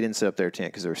tent. They didn't set up their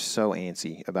tent because they were so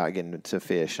antsy about getting to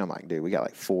fish. I'm like, dude, we got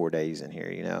like 4 days in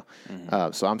here,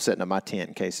 So I'm setting up my tent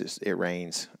in case it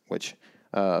rains, which,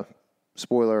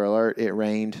 spoiler alert, it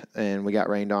rained, and we got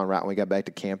rained on right when we got back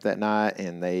to camp that night,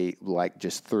 and they like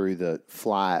just threw the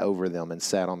fly over them and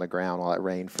sat on the ground while it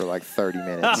rained for like 30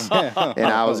 minutes. And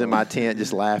I was in my tent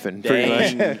just laughing pretty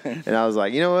much. And I was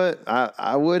like, you know what?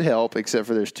 I would help, except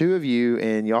for there's 2 of you,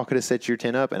 and y'all could have set your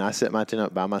tent up, and I set my tent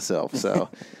up by myself. So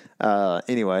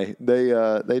anyway,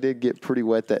 they did get pretty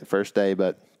wet that first day,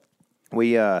 but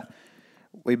we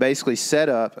basically set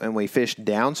up and we fished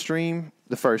downstream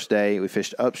the first day, we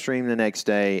fished upstream the next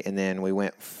day, and then we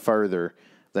went further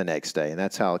the next day. And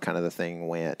that's how kind of the thing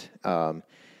went.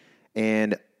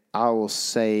 And I will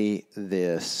say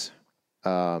this,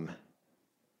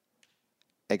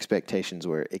 expectations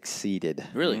were exceeded.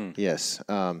 Really? Yes.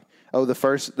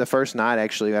 The first night,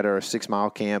 actually, at our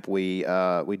 6-mile camp, we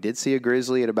did see a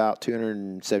grizzly at about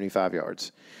 275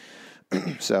 yards.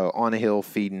 So on a hill,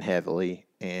 feeding heavily.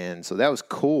 And so that was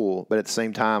cool. But at the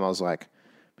same time, I was like,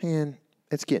 man,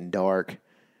 it's getting dark,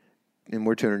 and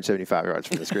we're 275 yards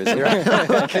from this grizzly. Right?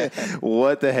 Like,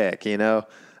 what the heck, I'm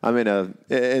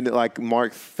and like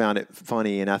Mark found it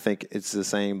funny, and I think it's the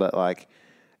same. But like,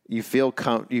 you feel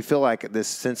like this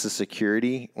sense of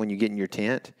security when you get in your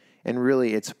tent, and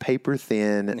really it's paper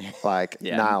thin, like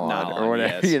nylon or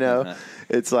whatever. Yes.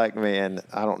 It's like, man,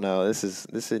 I don't know. This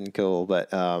isn't cool.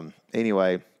 But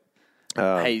anyway,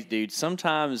 hey, dude,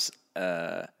 sometimes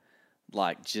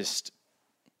like just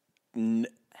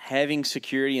having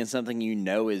security in something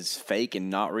is fake and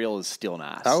not real is still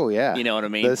nice. Oh, yeah. You know what I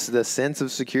mean? The sense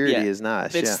of security is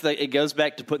nice. It goes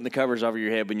back to putting the covers over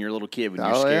your head when you're a little kid, when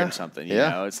you're scared of something. You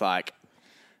know, it's like,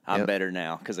 I'm better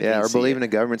now because I can't or see believing it.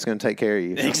 the government's going to take care of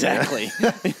you. Exactly.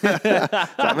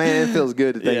 Like, man, it feels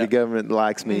good to think the government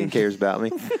likes me and cares about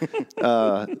me.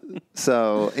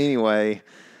 So anyway,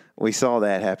 we saw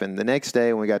that happen. The next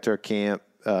day when we got to our camp,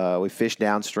 we fished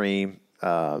downstream.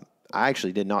 I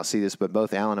actually did not see this, but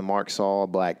both Alan and Mark saw a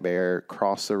black bear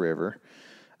cross the river.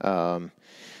 Unbelievable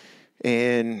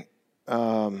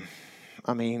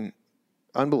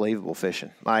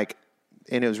fishing.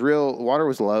 And it was water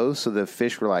was low, so the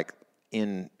fish were like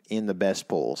in the best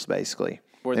pools, basically.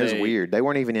 It was weird. They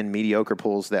weren't even in mediocre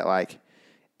pools that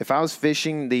if I was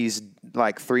fishing these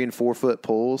 3 and 4 foot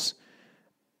pools,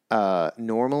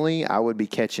 normally I would be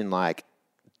catching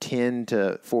 10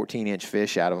 to 14 inch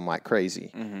fish out of them like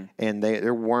crazy. Mm-hmm. And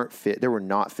there were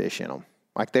not fish in them.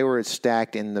 They were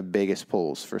stacked in the biggest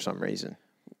pools for some reason.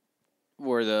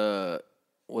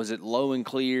 Was it low and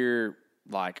clear,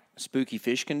 spooky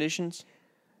fish conditions?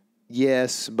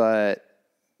 Yes, but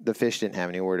the fish didn't have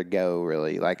anywhere to go,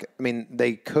 really.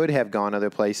 They could have gone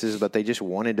other places, but they just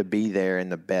wanted to be there in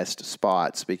the best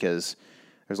spots because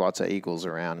there's lots of eagles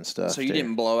around and stuff. So you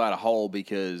didn't blow out a hole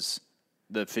because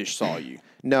the fish saw you?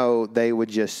 No, they would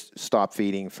just stop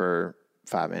feeding for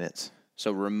 5 minutes.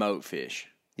 So remote fish?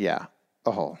 Yeah.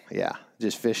 Oh, yeah.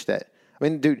 Just fish that.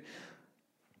 Dude,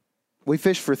 we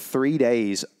fished for 3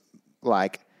 days,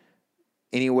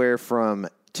 anywhere from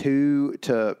 2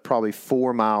 to probably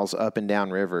 4 miles up and down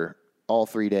river all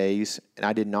 3 days. And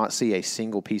I did not see a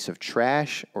single piece of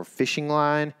trash or fishing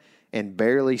line and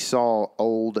barely saw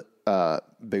old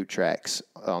boot tracks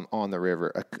on the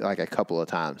river a couple of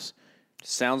times.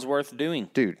 Sounds worth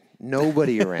doing. Dude,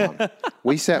 nobody around.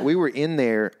 We were in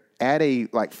there at a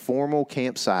formal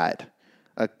campsite,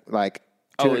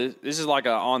 Oh, this is like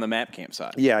a on the map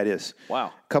campsite. Yeah, it is. Wow.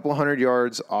 A couple 100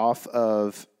 yards off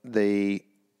of the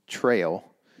trail,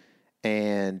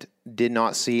 and did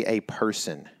not see a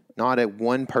person. Not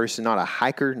one person, not a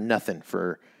hiker, nothing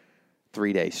for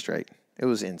 3 days straight. It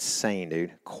was insane,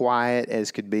 dude. Quiet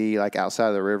as could be, like outside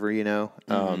of the river, you know.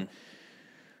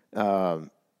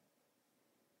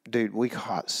 Dude, we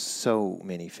caught so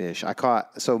many fish. I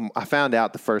found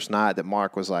out the first night that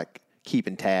Mark was like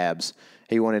keeping tabs.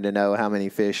 He wanted to know how many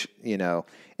fish, you know.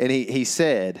 And he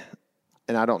said,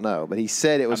 and I don't know, but he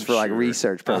said it was for like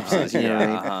research purposes, you know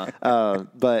what I mean?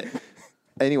 But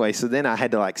anyway, so then I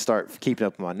had to like start keeping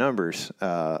up with my numbers,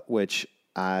 which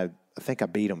I think I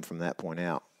beat them from that point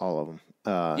out, all of them.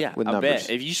 With I numbers. bet.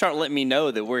 If you start letting me know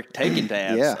that we're taking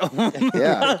tabs.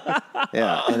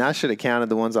 Yeah. And I should have counted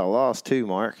the ones I lost too,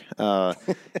 Mark.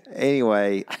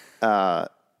 Anyway,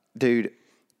 dude,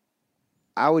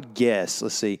 I would guess,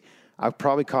 let's see, I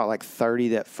probably caught like 30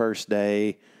 that first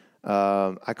day.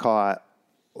 I caught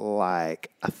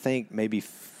like, I think maybe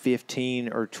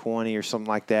 15 or 20 or something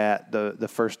like that. The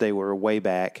first day we were way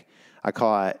back. I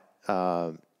caught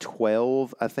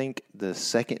 12, I think, the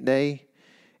second day.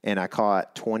 And I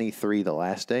caught 23 the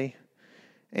last day.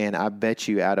 And I bet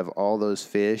you out of all those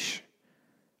fish,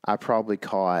 I probably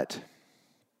caught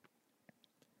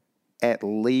at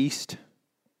least,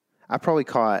 I probably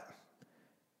caught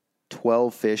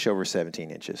 12 fish over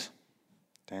 17 inches.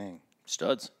 Dang.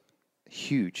 Studs.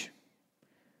 Huge.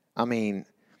 I mean,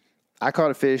 I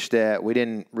caught a fish that we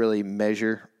didn't really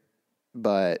measure,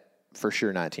 but for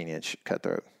sure 19-inch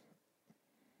cutthroat.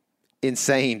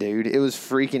 Insane, dude. It was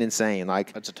freaking insane.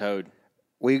 Like, that's a toad.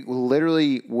 We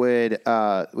literally would,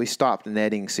 we stopped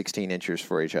netting 16 inchers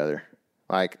for each other.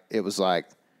 Like, it was like,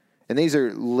 and these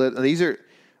are,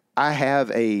 I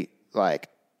have a, like,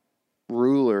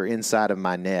 ruler inside of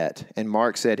my net. And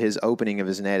Mark said his opening of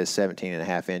his net is 17 and a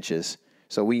half inches.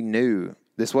 So we knew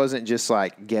this wasn't just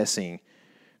like guessing,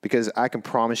 because I can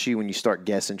promise you when you start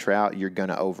guessing trout, you're going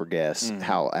to overguess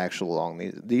how actual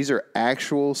long these are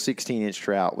actual 16-inch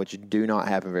trout, which do not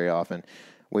happen very often.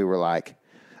 We were like,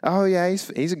 oh, yeah,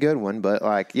 he's a good one. But,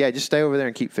 like, yeah, just stay over there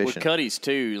and keep fishing. With cutties,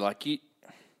 too, like, I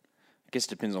guess it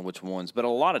depends on which ones. But a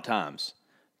lot of times,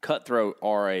 cutthroat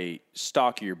are a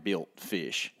stockier built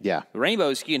fish. Yeah. The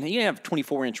rainbows, you can have a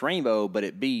 24-inch rainbow, but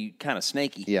it be kind of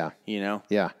snaky. Yeah. You know?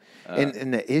 Yeah.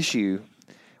 And the issue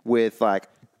with, like,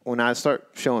 when I start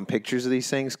showing pictures of these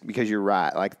things, because you're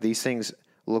right, like these things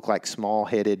look like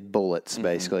small-headed bullets,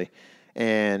 basically.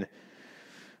 And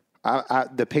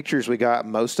the pictures we got,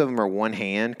 most of them are one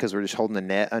hand because we're just holding the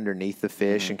net underneath the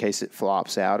fish in case it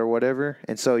flops out or whatever.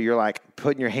 And so you're like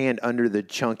putting your hand under the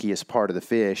chunkiest part of the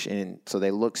fish, and so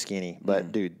they look skinny.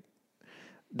 But, dude,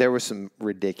 there was some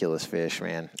ridiculous fish,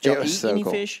 man. Did y'all eat any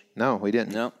fish? No, we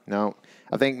didn't. No.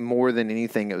 I think more than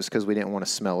anything, it was because we didn't want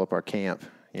to smell up our camp.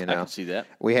 You know, I can see that.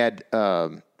 We had,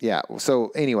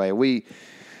 So anyway,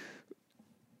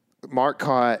 Mark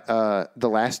caught the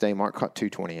last day. Mark caught 2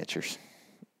 20-inchers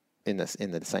in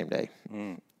the same day.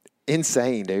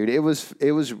 Insane, dude. It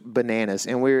was bananas,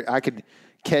 and I could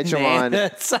catch them on.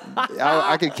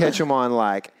 I could catch them on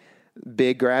like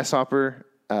big grasshopper.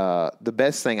 The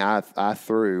best thing I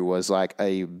threw was like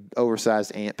a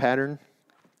oversized ant pattern,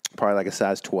 probably like a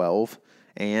size 12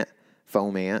 ant,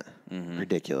 foam ant.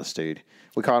 Ridiculous, dude.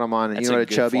 We caught them on, you know what a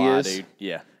chubby is? Dude.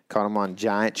 Yeah. Caught them on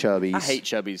giant chubbies. I hate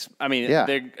chubbies. I mean,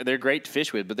 they're great to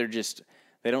fish with, but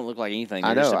they don't look like anything.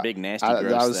 They're just a big, nasty, gross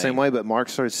thing. I was the same way, but Mark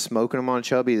started smoking them on a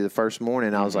chubby the first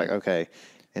morning. I was like, okay.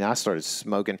 And I started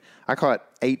smoking. I caught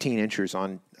 18 inchers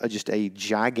on just a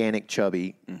gigantic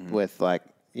chubby with like,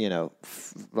 you know,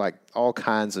 like all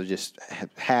kinds of just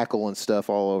hackle and stuff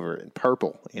all over it, and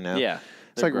purple, you know? Yeah.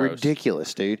 It's like gross.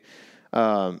 ridiculous, dude.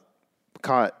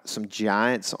 Caught some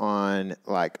giants on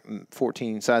like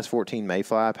size 14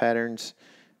 mayfly patterns.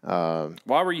 Why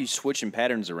were you switching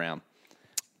patterns around?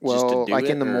 Well, like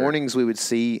in the mornings we would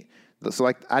see, so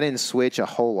like I didn't switch a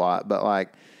whole lot, but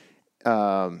like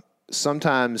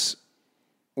sometimes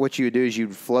what you would do is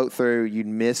you'd float through, you'd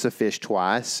miss a fish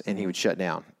twice, and he would shut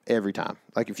down every time.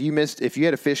 Like if you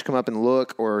had a fish come up and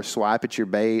look or swipe at your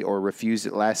bait or refuse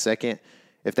it last second,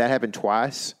 if that happened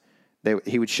twice,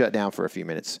 he would shut down for a few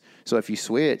minutes. So if you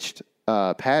switched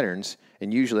patterns,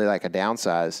 and usually like a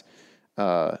downsize,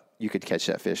 you could catch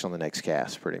that fish on the next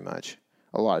cast pretty much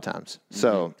a lot of times.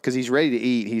 So because he's ready to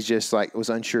eat, he's just like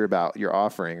was unsure about your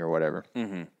offering or whatever.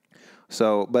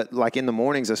 So, but like in the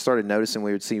mornings, I started noticing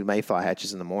we would see mayfly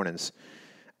hatches in the mornings.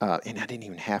 And I didn't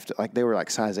even have to, like, they were like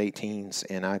size 18s,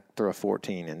 and I threw a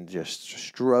 14 and just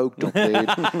stroked them, dude.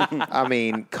 I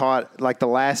mean, caught, like the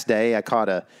last day, I caught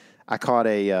a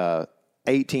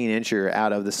 18-incher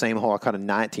out of the same hole. I caught a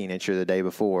 19-incher the day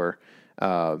before,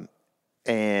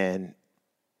 and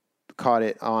caught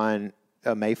it on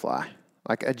a mayfly,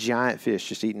 like a giant fish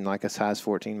just eating like a size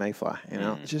 14 mayfly,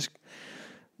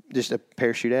 just a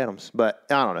parachute Adams. But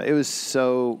I don't know. It was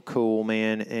so cool,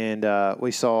 man. And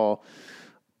we saw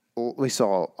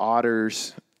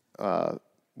otters.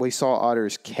 We saw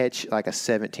otters catch like a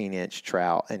 17-inch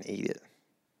trout and eat it.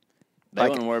 They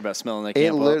wouldn't worry about smelling that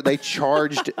camp up. They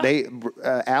charged.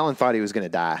 Alan thought he was going to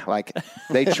die. Like,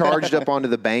 they charged up onto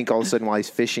the bank all of a sudden while he's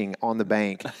fishing on the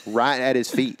bank, right at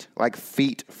his feet, like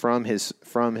feet from his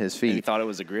feet. And he thought it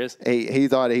was a grizz? He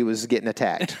thought he was getting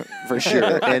attacked for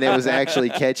sure, and it was actually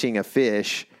catching a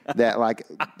fish that like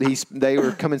they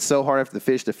were coming so hard after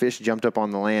the fish jumped up on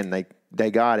the land.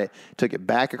 They got it, took it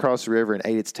back across the river, and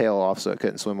ate its tail off so it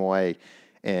couldn't swim away.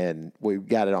 And we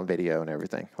got it on video and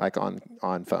everything, like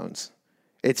on phones.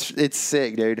 It's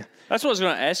sick, dude. That's what I was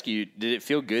going to ask you. Did it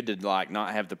feel good to like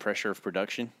not have the pressure of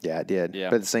production? Yeah, it did.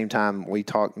 Yeah. But at the same time, we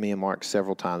talked, me and Mark,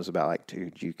 several times about like,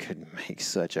 dude, you could make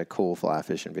such a cool fly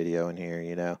fishing video in here,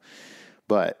 you know.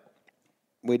 But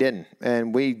we didn't,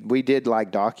 and we did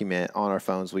like document on our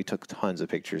phones. We took tons of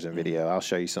pictures and video. I'll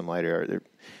show you some later.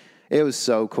 It was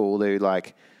so cool, dude.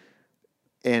 Like,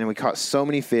 and we caught so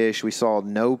many fish. We saw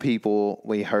no people.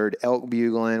 We heard elk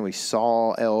bugling. We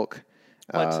saw elk.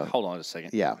 Hold on a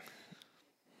second. Yeah.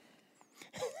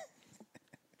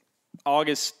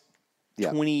 August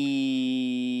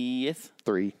 20th?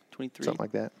 23. 23. Something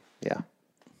like that. Yeah.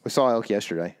 We saw elk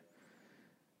yesterday.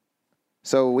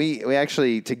 So we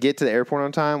actually, to get to the airport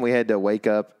on time, we had to wake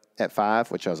up at 5,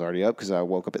 which I was already up because I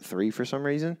woke up at 3 for some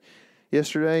reason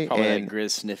yesterday. Probably and that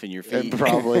grizz sniffing your feet.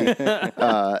 Probably.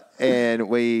 And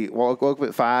we woke up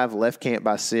at 5, left camp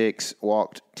by 6,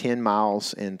 walked 10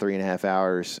 miles in 3.5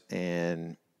 hours,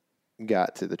 and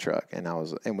got to the truck.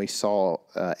 And we saw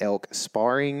elk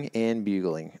sparring and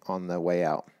bugling on the way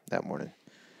out that morning.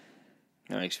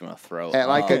 That makes you want to throw At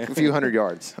like a few hundred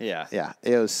yards. Yeah. Yeah.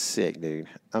 It was sick, dude.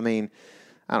 I mean,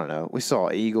 I don't know. We saw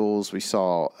eagles. We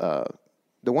saw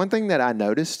the one thing that I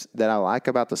noticed that I like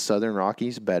about the Southern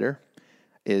Rockies better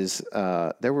is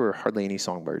there were hardly any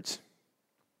songbirds.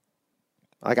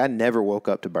 Like, I never woke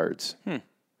up to birds.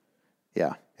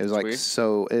 Yeah. It was like weird.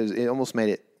 so it almost made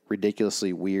it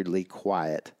ridiculously weirdly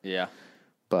quiet. Yeah.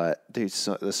 But dude,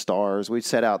 the stars, we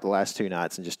set out the last 2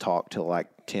 nights and just talked till like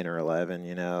 10 or 11,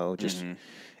 you know,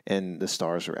 and the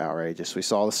stars were outrageous. We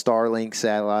saw the Starlink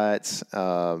satellites.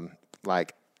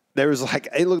 Like, there was like,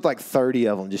 it looked like 30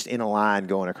 of them just in a line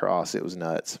going across. It was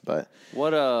nuts. But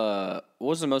what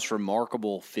was the most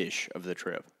remarkable fish of the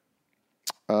trip?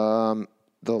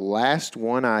 the last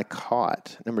one I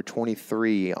caught, number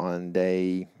 23 on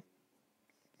day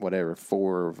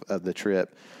 4 of the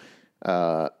trip,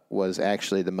 was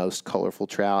actually the most colorful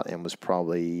trout and was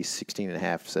probably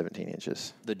 16.5, 17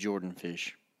 inches. The Jordan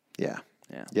fish. Yeah.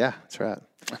 Yeah. Yeah, that's right.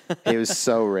 It was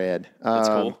so red. That's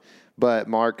cool. But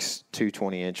Mark's 2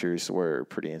 20-inchers were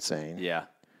pretty insane. Yeah.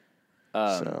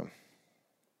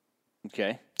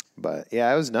 Okay. But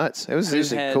yeah, it was nuts. It was just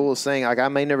the coolest thing. Like, I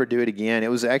may never do it again.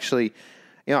 It was actually,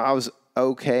 you know, I was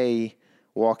okay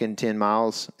walking 10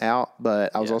 miles out,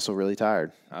 but I was also really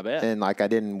tired. I bet. And like,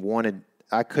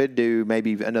 I could do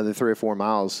maybe another 3 or 4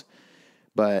 miles,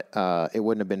 but it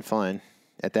wouldn't have been fun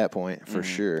at that point for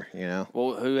sure, you know.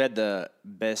 Well, who had the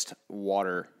best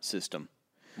water system?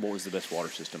 What was the best water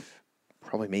system?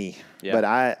 Probably me. Yeah. But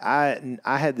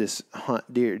I had this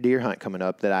deer hunt coming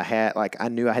up that I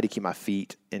knew I had to keep my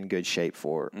feet in good shape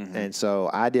for. And so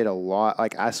I did a lot.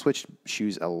 Like, I switched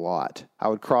shoes a lot. I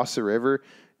would cross the river.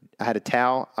 I had a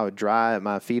towel. I would dry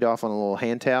my feet off on a little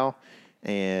hand towel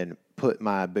and put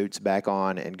my boots back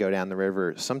on and go down the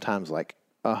river, sometimes like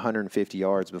 150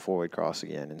 yards before we'd cross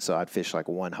again. And so I'd fish like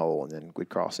one hole and then we'd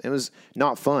cross. It was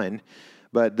not fun.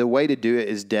 But the way to do it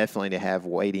is definitely to have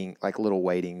little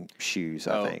wading shoes,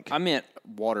 I think. I meant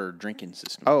water drinking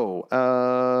system. I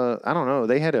don't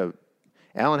know.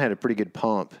 Alan had a pretty good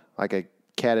pump, like a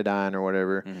Catadine or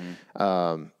whatever,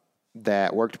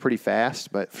 that worked pretty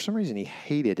fast. But for some reason, he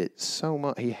hated it so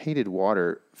much. He hated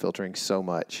water filtering so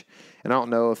much. And I don't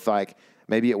know if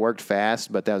maybe it worked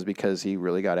fast, but that was because he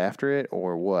really got after it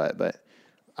or what. But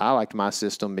I liked my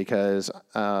system because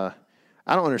I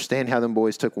don't understand how them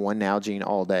boys took one Nalgene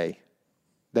all day.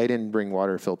 They didn't bring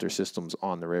water filter systems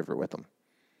on the river with them.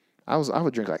 I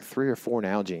would drink like 3 or 4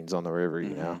 Nalgenes on the river,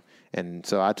 you know. And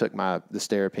so I took the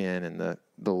Sterapin and the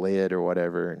lid or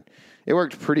whatever, and it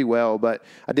worked pretty well. But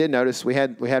I did notice we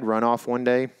had runoff one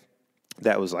day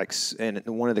that was like, and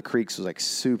one of the creeks was like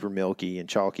super milky and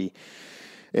chalky,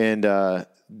 and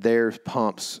their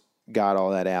pumps got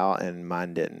all that out, and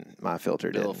mine didn't. My filter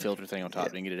The didn't. little filter thing on top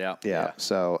didn't get it out. Yeah.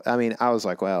 So, I mean, I was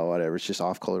like, well, whatever. It's just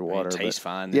off colored water. It tastes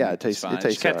fine. Yeah, it tastes fine. It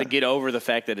tastes just have to get over the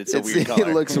fact that it's a weird color.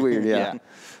 It looks weird, yeah. Yeah.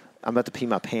 I'm about to pee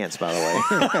my pants, by the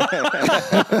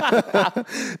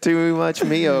way. Too much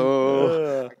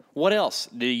Mio. What else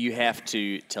do you have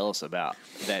to tell us about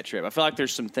that trip? I feel like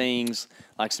there's some things,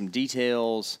 like some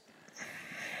details,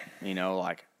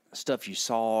 like stuff you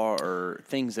saw or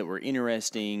things that were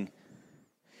interesting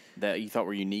that you thought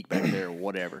were unique back there or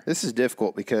whatever. This is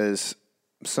difficult because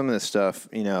some of this stuff,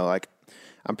 like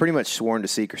I'm pretty much sworn to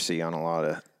secrecy on a lot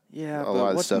of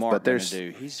what's stuff. Mark But there's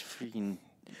gonna do? He's freaking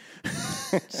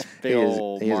big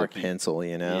old he's a Marky. pencil,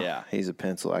 Yeah. He's a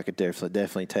pencil. I could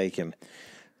definitely take him.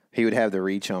 He would have the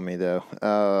reach on me though. It's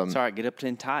all right. Get up to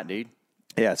in tight, dude.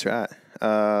 Yeah, that's right.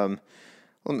 I'm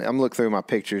looking through my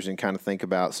pictures and kind of think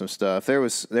about some stuff. There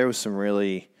was some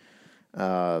really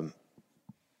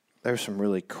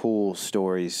cool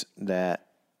stories that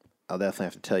I'll definitely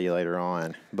have to tell you later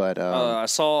on. But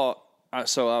So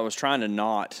I was trying to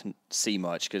not see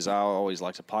much because I always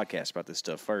like to podcast about this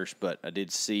stuff first. But I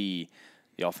did see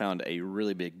y'all found a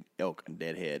really big elk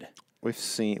deadhead. we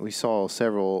saw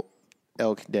several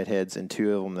elk deadheads and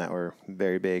two of them that were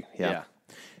very big. Yeah.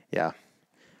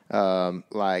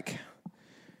 Like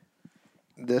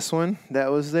this one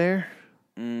that was there.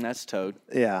 That's toad.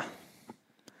 Yeah.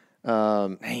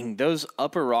 Dang, those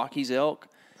Upper Rockies elk,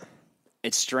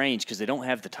 it's strange because they don't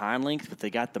have the time length, but they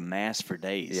got the mass for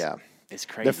days. Yeah. It's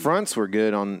crazy. The fronts were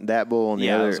good on that bull and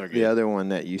those are good. the other one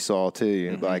that you saw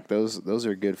too. Mm-hmm. Like those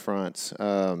are good fronts.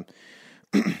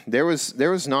 There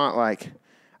was not like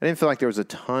I didn't feel like there was a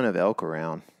ton of elk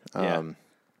around.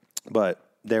 But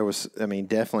there was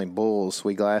definitely bulls.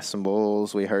 We glassed some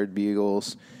bulls, we heard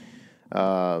bugles.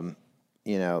 The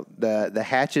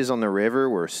hatches on the river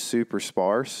were super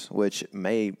sparse, which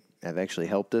may have actually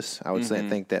helped us. I would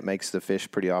think that makes the fish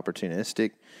pretty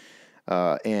opportunistic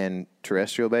and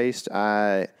terrestrial based.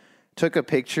 I took a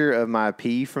picture of my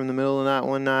pee from the middle of the night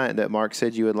one night that Mark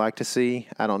said you would like to see.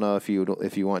 I don't know if you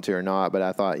want to or not, but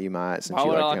I thought you might. Since Why you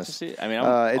would I like like to see it?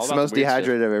 it's the most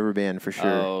dehydrated I've ever been for sure.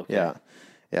 Oh, okay.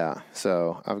 Yeah.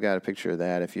 So I've got a picture of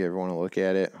that if you ever want to look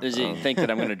at it. Does he think that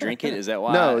I'm going to drink it? Is that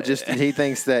why? No, just he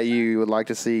thinks that you would like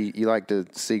to see. You like to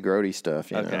see grody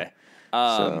stuff. You know?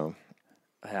 So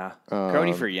yeah,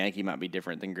 grody for a Yankee might be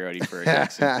different than grody for a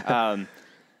Texan.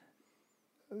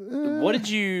 What did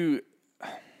you?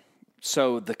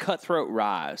 So the Cutthroat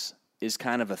rise is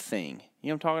kind of a thing. You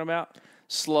know what I'm talking about?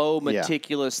 Slow,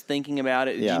 meticulous thinking about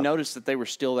it. Did you notice that they were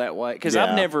still that way? Because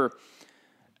I've never,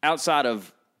 outside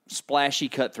of splashy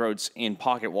cutthroats in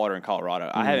pocket water in Colorado,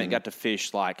 I haven't got to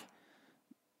fish like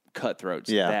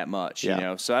cutthroats that much. You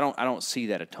know, so I don't see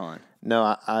that a ton.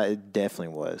 No, I it definitely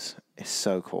was. It's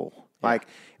so cool. Like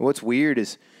what's weird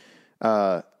is,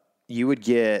 you would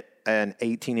get an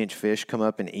 18-inch fish come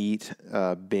up and eat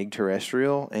big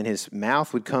terrestrial, and his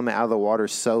mouth would come out of the water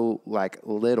so like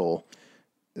little,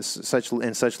 such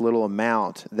little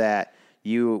amount that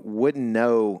you wouldn't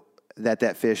know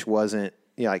that fish wasn't.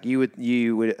 Like you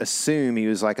would assume he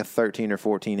was like a 13 or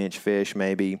 14-inch fish,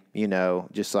 maybe.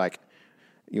 Just like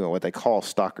what they call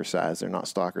stalker size. They're not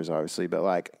stalkers, obviously, but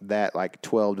like that, like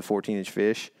 12 to 14-inch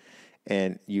fish,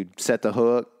 and you'd set the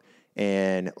hook,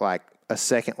 and like a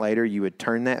second later, you would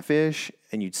turn that fish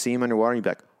and you'd see him underwater and you'd be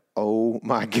like, oh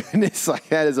my goodness, like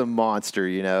that is a monster,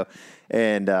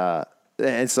 And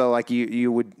so like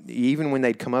you would, even when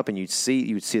they'd come up and you would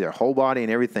see their whole body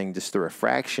and everything just through a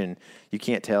fraction, you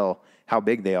can't tell how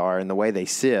big they are, and the way they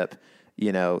sip,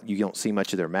 you don't see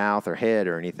much of their mouth or head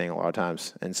or anything a lot of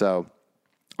times. And so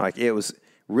like it was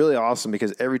really awesome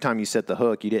because every time you set the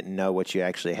hook, you didn't know what you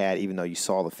actually had, even though you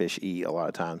saw the fish eat a lot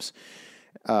of times.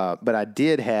 But I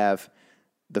did have,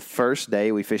 the first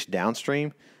day we fished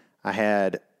downstream, I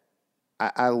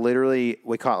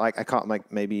caught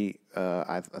maybe,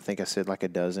 I think I said like a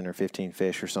dozen or 15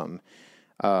 fish or something.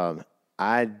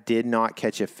 I did not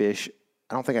catch a fish.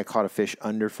 I don't think I caught a fish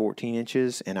under 14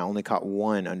 inches, and I only caught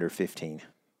one under 15.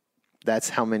 That's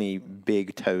how many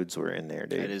big toads were in there,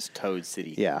 dude. It is Toad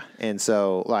City. Yeah. And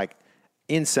so like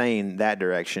insane that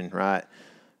direction, right?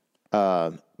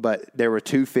 But there were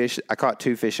two fish. I caught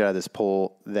two fish out of this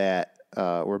pool that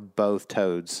were both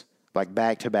toads, like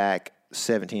back-to-back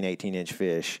 17, 18-inch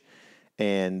fish.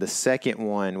 And the second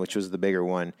one, which was the bigger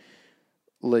one,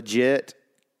 legit,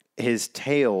 his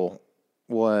tail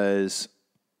was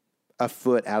a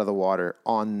foot out of the water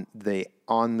on the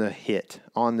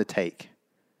take.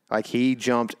 Like he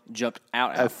jumped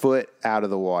out a foot out of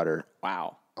the water.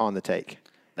 Wow. On the take.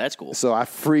 That's cool. So I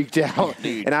freaked out.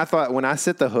 Dude. And I thought when I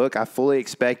set the hook, I fully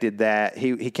expected that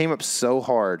he came up so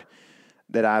hard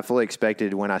that I fully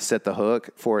expected when I set the hook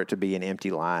for it to be an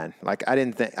empty line. Like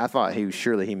I thought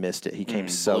surely he missed it. He came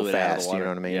so fast, you know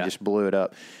what I mean? Yeah. He just blew it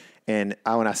up. And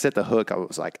when I set the hook, I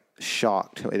was like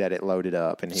shocked that it loaded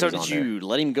up. And he was on there. Did you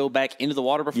let him go back into the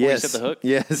water before you set the hook?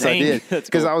 Yes, Dang, I did. That's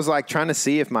Because cool. I was like trying to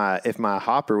see if my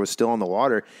hopper was still in the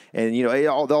water. And, you know,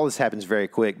 all this happens very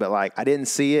quick. But, like, I didn't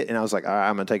see it. And I was like, all right,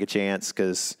 I'm going to take a chance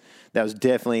because that was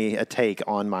definitely a take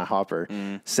on my hopper.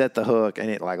 Set the hook,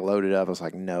 and it, like, loaded up. I was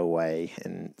like, no way.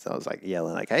 And so I was, like,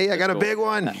 yelling, like, hey, I got a big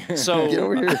one. So Get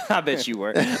over here. I bet you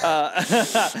were.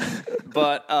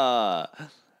 But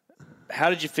how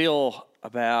did you feel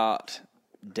about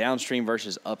downstream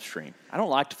versus upstream? I don't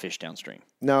like to fish downstream.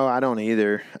 No, I don't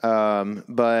either.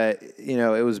 But, you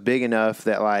know, it was big enough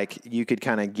that, like, you could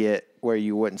kind of get where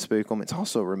you wouldn't spook them. It's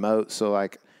also remote, so,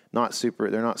 like, they're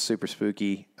not super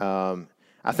spooky.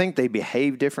 I think they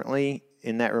behave differently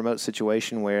in that remote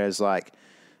situation, whereas, like,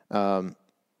 you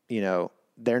know,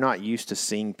 they're not used to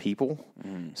seeing people.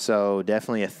 So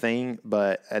definitely a thing,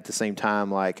 but at the same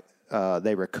time, like,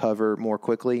 they recover more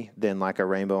quickly than like a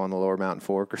rainbow on the Lower Mountain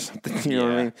Fork or something. You know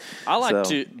what I mean?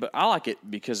 I like it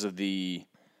because of the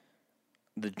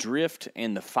drift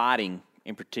and the fighting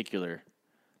in particular.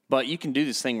 But you can do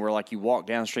this thing where like you walk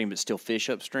downstream but still fish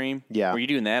upstream. Yeah. Were you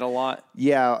doing that a lot?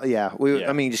 Yeah. Yeah.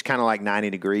 I mean, just kind of like 90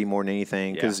 degree more than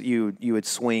anything because you would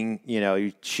swing, you know,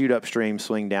 you shoot upstream,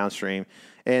 swing downstream,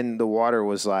 and the water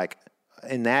was like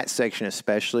in that section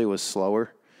especially was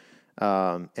slower,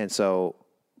 and so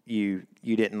you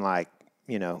didn't like,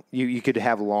 you know, you could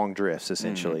have long drifts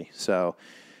essentially. So,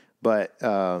 but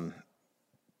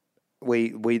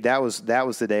we that was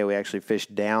the day we actually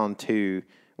fished down to.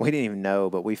 We didn't even know,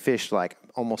 but we fished like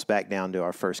almost back down to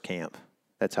our first camp.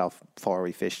 That's how far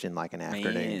we fished in like an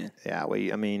afternoon. Man. Yeah,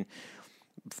 I mean,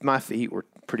 my feet were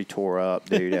pretty tore up,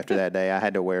 dude, after that day. I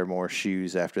had to wear more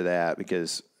shoes after that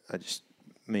because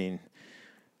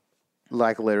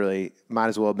like literally might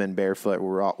as well have been barefoot.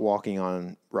 We're walking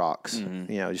on rocks,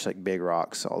 you know, just like big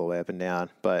rocks all the way up and down.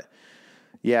 But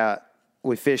yeah,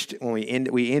 we fished when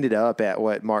we ended up at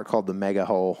what Mark called the mega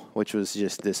hole, which was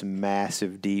just this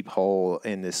massive deep hole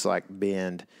in this like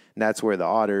bend. And that's where the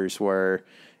otters were.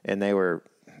 And they're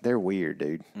weird,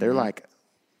 dude. They're like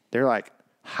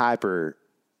hyper,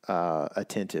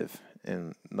 attentive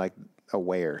and like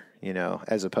aware, you know,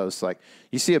 as opposed to like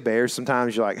you see a bear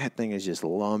sometimes you're like that thing is just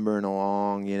lumbering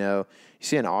along, you know. You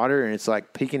see an otter and it's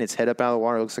like peeking its head up out of the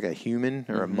water. It looks like a human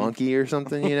or a monkey or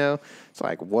something, you know. It's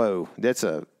like, whoa,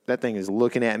 that thing is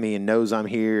looking at me and knows I'm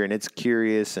here and it's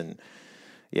curious and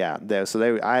yeah.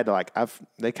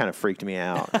 They kind of freaked me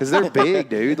out because they're big,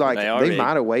 dude. Like they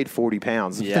might have weighed 40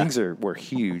 pounds. The things were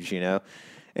huge, you know.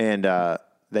 And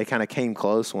they kind of came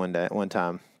close one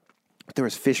time. There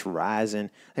was fish rising.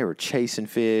 They were chasing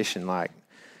fish and like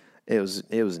it was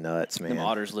nuts, man. Them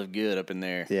otters live good up in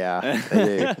there. Yeah,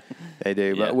 they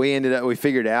do. Yeah. But we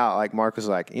figured out, like Mark was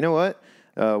like, you know what?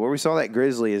 Where we saw that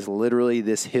grizzly is literally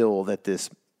this hill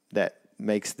that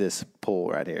makes this pool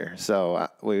right here. So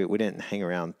we didn't hang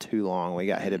around too long. We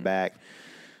got headed back.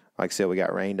 Like I said, we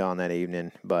got rained on that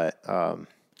evening. But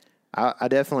I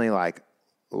definitely like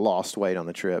lost weight on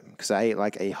the trip because I ate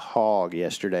like a hog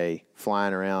yesterday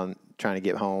flying around trying to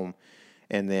get home,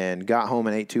 and then got home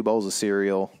and ate 2 bowls of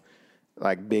cereal,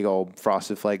 like big old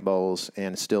Frosted Flake bowls,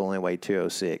 and still only weighed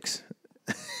 206.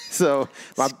 So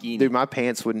my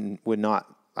pants would not.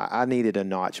 I needed a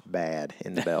notch bad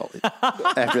in the belt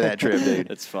after that trip, dude.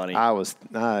 That's funny.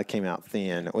 I came out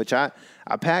thin, which I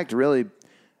packed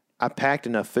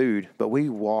enough food, but we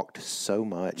walked so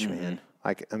much, man.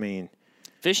 Like, I mean,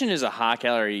 fishing is a high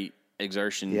calorie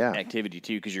exertion activity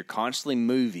too, because you're constantly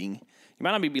moving. You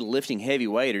might not be lifting heavy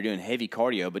weight or doing heavy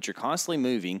cardio, but you're constantly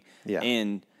moving. Yeah.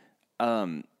 And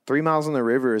 3 miles on the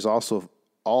river is also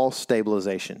all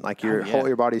stabilization. Like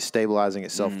your body's stabilizing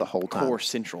itself the whole time. Core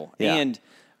central. Yeah. And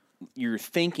you're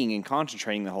thinking and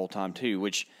concentrating the whole time too,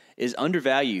 which is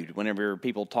undervalued whenever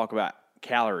people talk about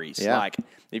calories. Yeah. Like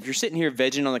if you're sitting here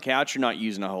vegging on the couch, you're not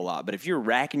using a whole lot. But if you're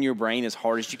racking your brain as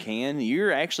hard as you can,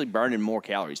 you're actually burning more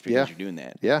calories because you're doing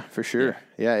that. Yeah, for sure.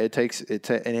 Yeah,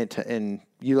 and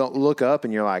you don't look up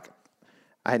and you're like,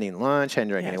 I hadn't eaten lunch, hadn't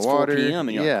drank any water. 4 p.m.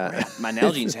 and you're like, my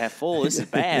Nalgene's half full. This is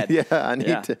bad. I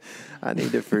need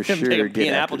to for sure get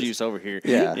get apple juice over here.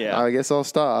 Yeah. I guess I'll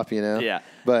stop, you know. Yeah.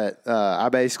 But I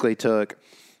basically took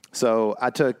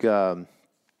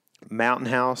Mountain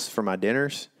House for my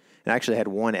dinners. And I actually had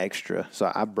one extra, so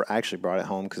I actually brought it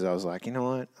home because I was like, you know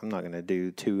what? I'm not going to do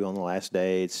 2 on the last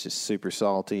day. It's just super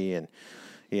salty, and,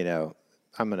 you know,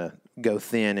 I'm going to go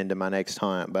thin into my next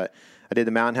hunt. But I did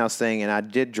the Mountain House thing, and I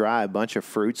did dry a bunch of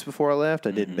fruits before I left.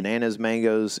 I did bananas,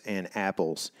 mangoes, and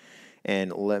apples.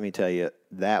 And let me tell you,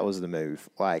 that was the move.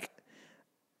 Like,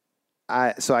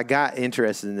 I got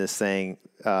interested in this thing.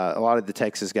 A lot of the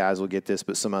Texas guys will get this,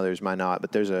 but some others might not.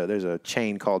 But there's a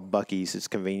chain called Buc-ee's. It's a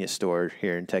convenience store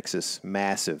here in Texas,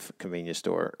 massive convenience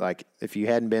store. Like, if you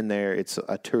hadn't been there, it's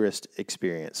a tourist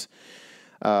experience.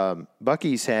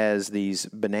 Buc-ee's has these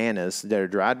bananas that are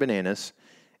dried bananas,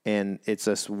 and it's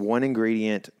a one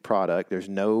ingredient product. There's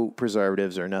no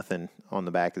preservatives or nothing on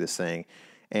the back of this thing,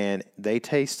 and they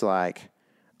taste like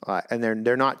and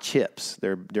they're not chips.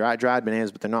 They're dried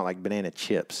bananas, but they're not like banana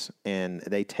chips, and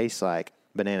they taste like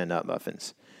banana nut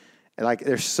muffins. And like,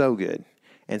 they're so good.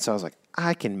 And so I was like,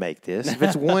 I can make this. If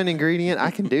it's one ingredient,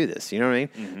 I can do this. You know what I mean?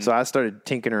 Mm-hmm. So I started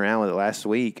tinkering around with it last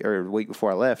week or the week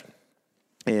before I left,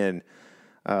 and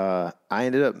I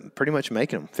ended up pretty much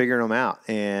making them, figuring them out,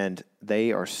 and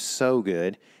they are so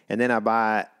good. And then I'm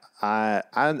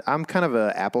kind of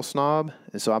a apple snob,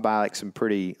 and so I buy like some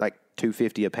pretty like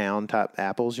 $2.50 a pound type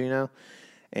apples, you know,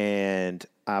 and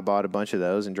I bought a bunch of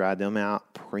those and dried them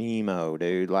out. Primo,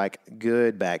 dude, like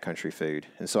good backcountry food.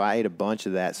 And so I ate a bunch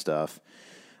of that stuff.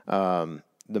 The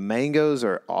mangoes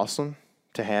are awesome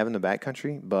to have in the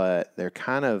backcountry, but they're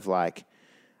kind of like,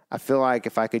 I feel like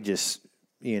if I could just,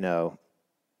 you know,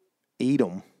 eat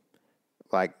them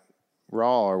like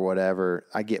raw or whatever,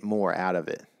 I get more out of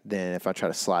it than if I try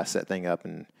to slice that thing up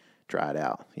and dry it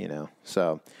out, you know.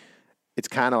 So it's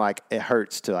kind of like, it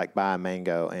hurts to like buy a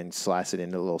mango and slice it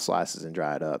into little slices and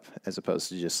dry it up, as opposed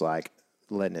to just like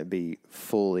letting it be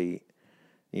fully,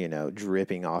 you know,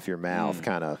 dripping off your mouth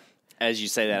kind of. As you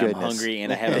say that, goodness. I'm hungry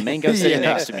and I have a mango sitting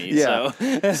next to me. Yeah.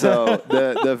 So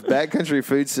the backcountry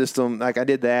food system, like I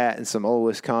did that and some old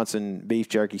Wisconsin beef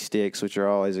jerky sticks, which are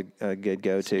always a good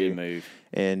go-to. Good move.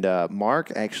 And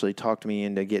Mark actually talked me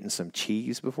into getting some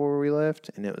cheese before we left,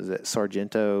 and it was at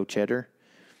Sargento cheddar.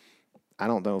 I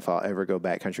don't know if I'll ever go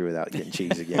backcountry without getting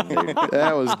cheese again, dude.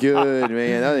 That was good,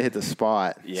 man. That hit the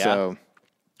spot. Yeah. So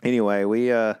anyway,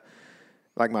 we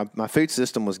like my food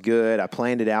system was good. I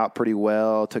planned it out pretty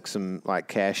well. Took some like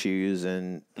cashews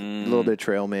and a little bit of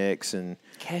trail mix, and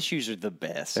cashews are the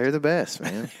best. They're the best,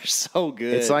 man. They're so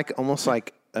good. It's like almost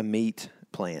like a meat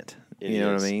plant. You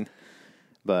know what I mean?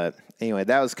 But anyway,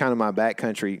 that was kind of my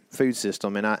backcountry food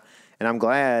system, and I'm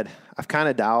glad I've kind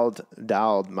of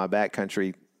dialed my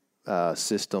backcountry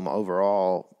system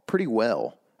overall pretty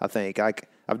well. I think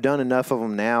I've done enough of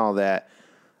them now that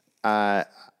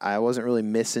I wasn't really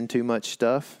missing too much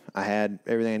stuff. I had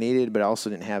everything I needed, but I also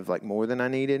didn't have like more than I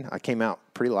needed. I came out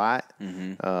pretty light.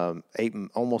 Ate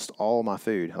almost all my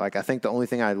food. Like, I think the only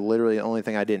thing I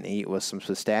didn't eat was some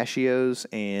pistachios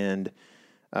and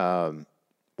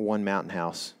one Mountain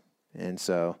House. And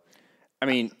so, I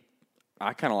mean,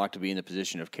 I kind of like to be in the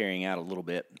position of carrying out a little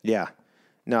bit. Yeah.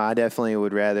 No, I definitely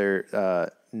would rather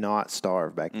not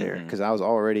starve back there, because I was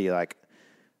already like,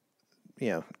 you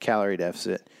know, calorie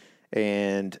deficit.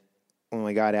 And when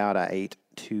we got out, I ate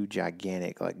 2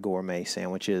 gigantic like gourmet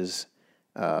sandwiches,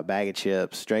 a bag of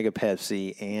chips, drank a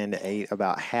Pepsi, and ate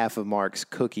about half of Mark's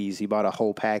cookies. He bought a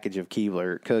whole package of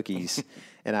Keebler cookies,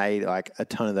 and I ate like a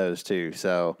ton of those too.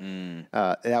 So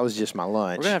that was just my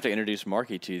lunch. We're gonna have to introduce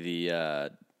Marky to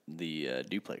the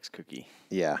duplex cookie.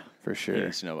 Yeah, for sure. He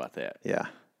needs to know about that. Yeah.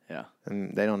 Yeah.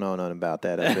 And they don't know nothing about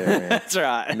that up there, man. That's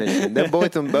right. Michigan. They're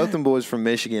both them boys from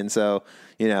Michigan, so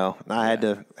you know I had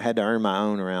to earn my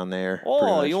own around there.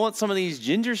 Oh, you want some of these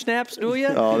ginger snaps, do you?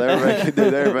 Oh,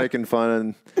 they're making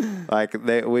fun. Like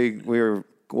we were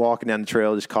walking down the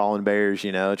trail just calling bears,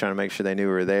 you know, trying to make sure they knew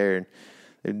we were there.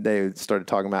 And they started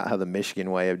talking about how the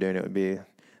Michigan way of doing it would be.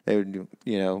 They would,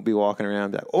 you know, be walking around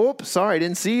and be like, "Oh, sorry,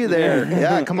 didn't see you there.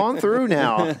 Yeah, come on through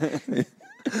now."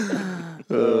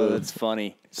 That's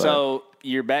funny. So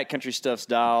your backcountry stuff's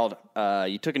dialed.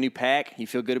 You took a new pack. You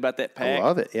feel good about that pack? I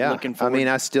love it. Yeah. Looking forward. I mean,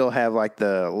 I still have like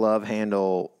the love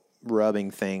handle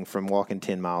rubbing thing from walking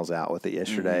 10 miles out with it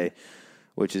yesterday,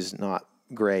 which is not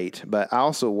great. But I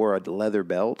also wore a leather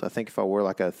belt. I think if I wore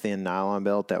like a thin nylon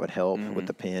belt, that would help with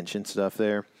the pinch and stuff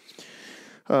there.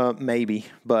 Maybe.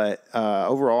 But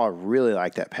overall, I really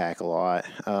like that pack a lot.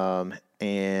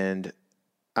 And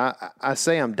I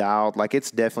say I'm dialed, like it's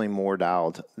definitely more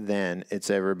dialed than it's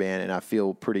ever been, and I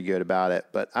feel pretty good about it.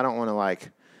 But I don't want to,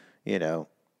 like, you know,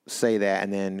 say that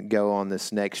and then go on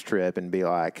this next trip and be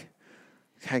like,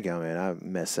 hang on, man, I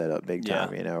messed that up big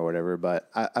time, you know, or whatever. But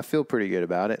I feel pretty good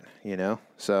about it, you know.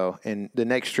 So, and the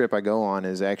next trip I go on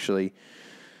is actually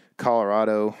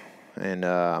Colorado, and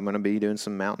I'm going to be doing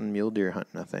some mountain mule deer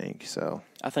hunting, I think. So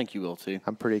I think you will too.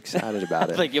 I'm pretty excited about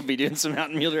it. I think you'll be doing some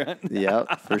mountain mule deer hunting.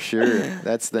 Yep, for sure.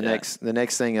 That's the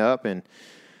next thing up, and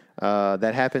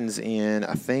That happens in,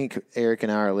 I think Eric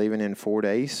and I are leaving in 4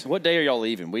 days. What day are y'all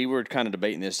leaving? We were kind of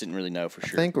debating this, didn't really know for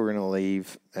sure. I think we're going to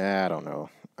leave. I don't know.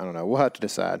 We'll have to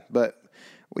decide. But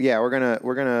yeah, we're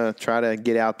gonna try to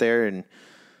get out there and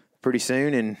pretty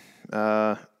soon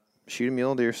and shoot a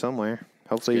mule deer somewhere.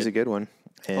 Hopefully he's a good one.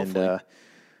 And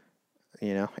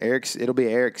it'll be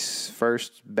Eric's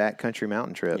first backcountry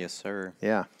mountain trip. Yes, sir.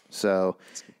 Yeah. So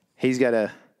I'm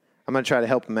gonna try to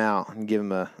help him out and give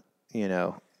him a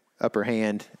upper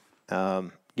hand,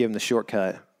 give him the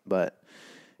shortcut, but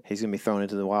he's gonna be thrown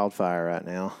into the wildfire right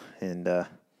now, and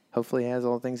hopefully he has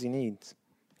all the things he needs.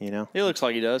 He looks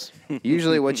like he does.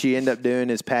 Usually, what you end up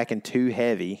doing is packing too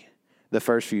heavy the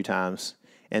first few times,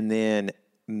 and then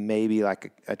maybe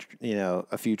like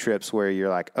a few trips where you're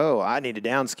like, oh, I need to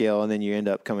downscale, and then you end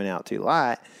up coming out too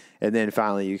light, and then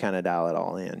finally you kind of dial it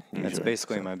all in. Usually. That's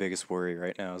basically my biggest worry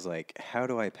right now is like, how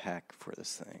do I pack for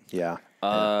this thing? Yeah.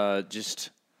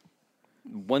 Just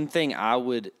one thing I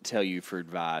would tell you for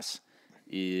advice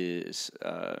is,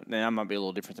 and I might be a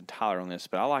little different than Tyler on this,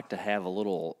 but I like to have a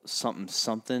little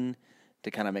something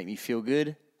to kind of make me feel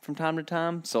good from time to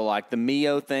time. So like the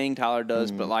Mio thing Tyler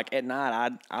does, but like at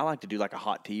night, I like to do like a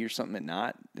hot tea or something at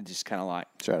night. It just kind of like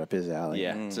It's right up his alley.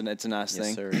 yeah, it's a nice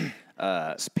thing. Sir.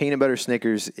 Peanut butter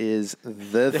Snickers is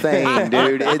the thing,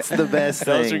 dude. It's the best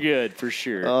thing. Those are good for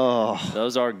sure. Oh,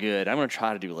 Those are good. I'm gonna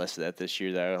try to do less of that this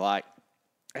year though. Like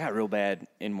I got real bad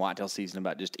in whitetail season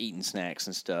about just eating snacks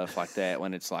and stuff like that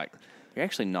when it's like you're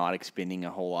actually not expending a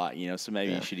whole lot, so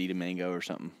maybe you should eat a mango or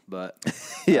something. But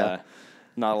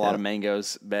not a lot of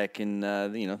mangoes back in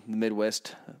the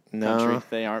Midwest country.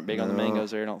 They aren't big on the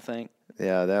mangoes there, I don't think.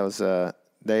 Yeah, that was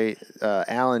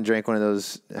Alan drank one of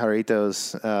those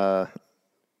Jarritos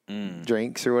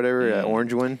drinks or whatever,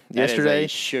 orange one yesterday.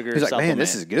 Is a sugar He's like, supplement. man,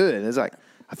 this is good. And it's like,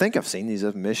 I think I've seen these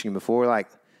up in Michigan before, like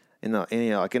in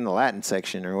the Latin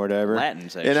section or whatever. Latin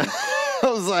section. And I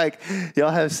was like,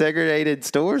 y'all have segregated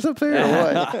stores up there or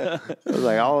what? I was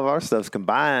like, all of our stuff's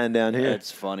combined down here.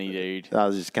 That's funny, dude. I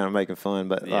was just kind of making fun,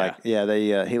 but he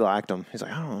liked them. He's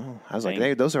like, I don't know. I was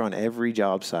like, those are on every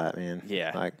job site, man.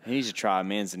 Yeah. Like, he needs to try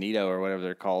Manzanito or whatever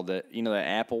they're called. That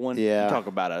apple one? Yeah. You talk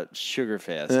about a sugar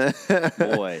fest.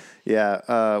 Boy.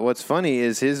 yeah. What's funny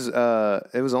is his, it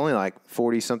was only like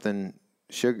 40-something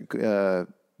sugar,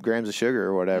 grams of sugar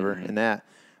or whatever. And that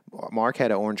Mark had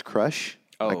an Orange Crush.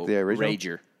 Like the original?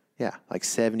 Rager. Yeah, like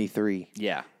 73.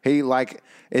 Yeah. He,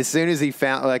 as soon as he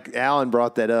found, Alan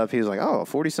brought that up, he was like,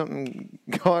 40-something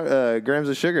grams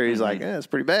of sugar. He's like, yeah, that's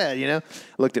pretty bad,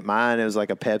 Looked at mine, it was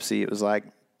like a Pepsi. It was like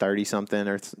 30-something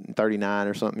or 39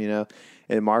 or something,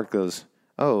 And Mark goes,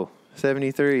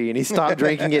 73. And he stopped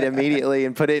drinking it immediately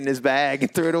and put it in his bag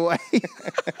and threw it away.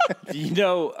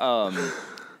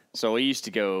 So we used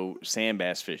to go sand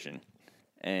bass fishing,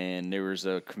 and there was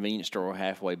a convenience store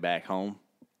halfway back home.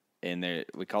 And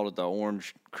we called it the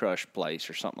Orange Crush place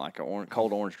or something like a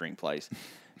cold orange drink place.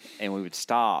 And we would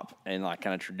stop and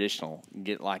kind of traditional,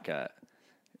 get like a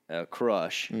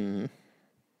crush and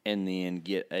then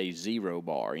get a zero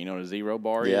bar. You know what a zero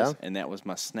bar is? And that was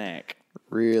my snack.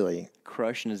 Really?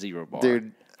 Crush and a zero bar.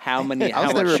 Dude. How many? I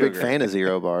was much never sugar? a big fan of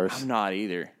zero bars. I'm not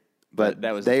either. But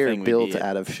that was they the are thing built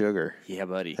out of sugar. Yeah,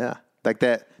 buddy. Yeah. Like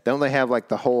that. Don't they have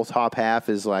the whole top half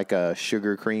is like a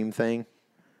sugar cream thing?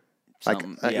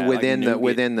 Within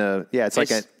the it's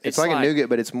like a nougat,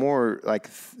 but it's more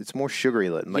sugary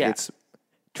looking. It's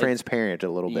transparent a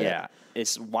little bit. Yeah,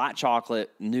 it's white chocolate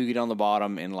nougat on the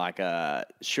bottom and like a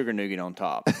sugar nougat on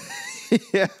top.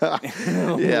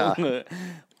 yeah.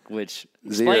 Which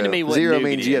explain to me what zero nougat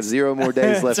means is. you have 0 more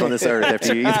days left on this earth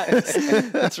after you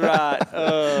eat. That's right.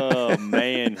 Oh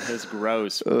man, that's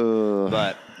gross.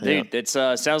 But dude, it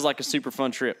sounds like a super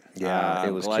fun trip. Yeah,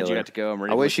 it was glad killer. you got to go. I'm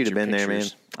ready. I wish you'd have been there, man.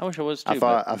 I wish I was too. I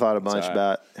thought a bunch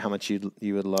about how much you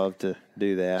would love to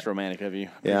do that. It's romantic of you.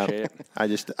 Yeah, Appreciate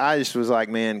it. I just was like,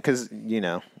 man, because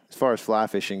as far as fly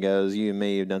fishing goes, you and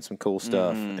me have done some cool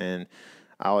stuff, and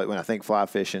when I think fly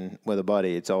fishing with a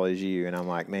buddy, it's always you, and I'm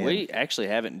like, man, we actually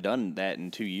haven't done that in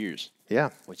 2 years.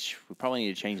 Yeah, which we probably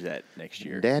need to change that next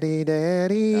year. Daddy.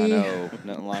 I know,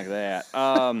 nothing like that.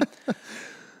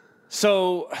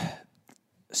 So,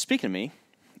 speaking of me,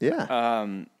 yeah,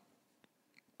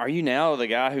 are you now the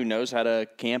guy who knows how to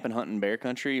camp and hunt in bear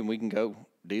country, and we can go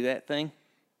do that thing?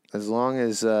 As long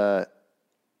as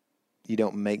you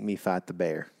don't make me fight the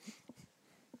bear.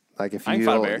 Like if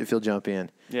you'll jump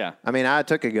in. Yeah. I mean, I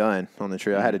took a gun on the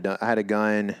trail. I had a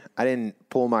gun. I didn't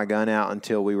pull my gun out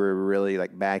until we were really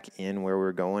back in where we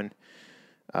were going.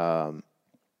 But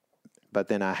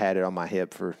then I had it on my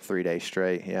hip for 3 days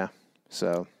straight. Yeah.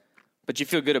 So. But you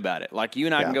feel good about it. Like you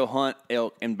and I can go hunt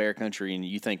elk in bear country, and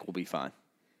you think we'll be fine.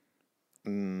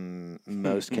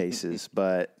 most cases.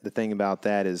 But the thing about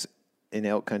that is, in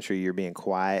elk country, you're being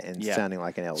quiet and sounding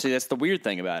like an elk. See, that's the weird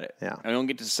thing about it. Yeah. I don't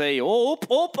get to say, oh,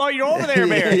 you're over there,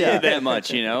 bear, that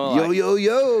much, you know? Yo, yo,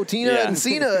 yo, T-Nut and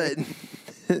C-Nut.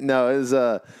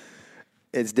 No,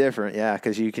 it's different,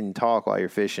 because you can talk while you're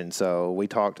fishing. So we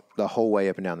talked the whole way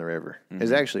up and down the river. It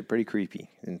was actually pretty creepy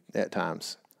at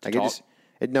times. Like it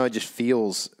just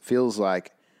feels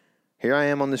like, here I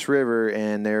am on this river,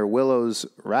 and there are willows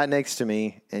right next to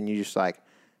me, and you just like,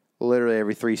 literally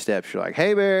every 3 steps, you're like,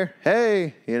 hey, bear,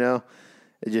 hey,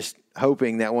 just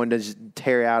hoping that one doesn't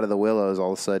tear out of the willows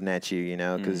all of a sudden at you,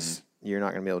 because you're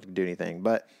not going to be able to do anything.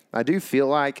 But I do feel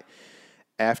like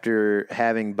after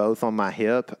having both on my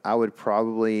hip, I would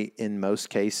probably, in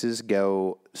most cases,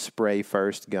 go spray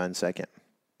first, gun second.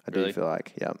 I do feel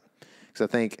like, because I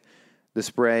think the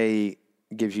spray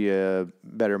gives you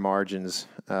better margins.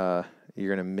 You're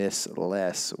going to miss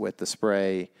less with the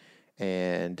spray,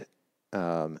 and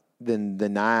then the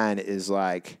 9 is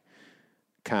like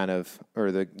kind of,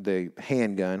 or the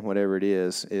handgun, whatever it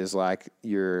is like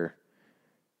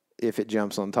if it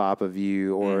jumps on top of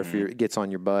you, or if it gets on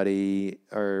your buddy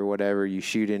or whatever, you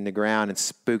shoot it in the ground and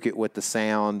spook it with the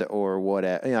sound or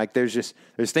whatever. Like there's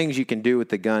things you can do with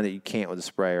the gun that you can't with the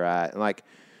spray, right? And like,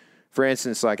 for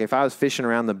instance, like if I was fishing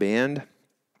around the bend,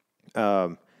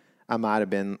 I might have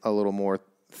been a little more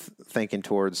thinking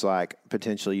towards like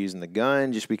potentially using the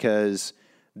gun, just because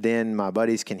then my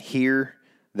buddies can hear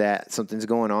that something's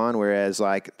going on, whereas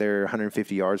like they're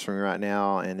 150 yards from me right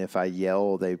now, and if I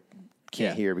yell, they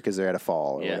can't hear because they're at a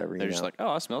fall or whatever. They're just like,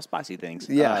 oh, I smell spicy things.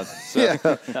 Yeah.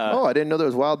 Oh, I didn't know there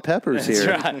was wild peppers here.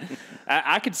 That's right.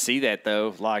 I could see that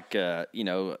though. Like, I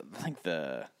think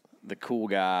the cool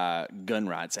guy, gun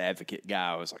rights advocate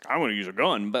guy was like, I want to use a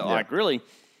gun. But like really,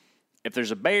 if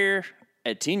there's a bear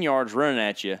at 10 yards running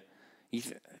at you, you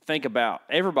think about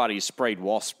everybody's sprayed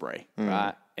wasp spray,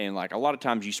 right? And like a lot of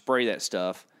times you spray that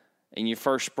stuff and your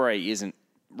first spray isn't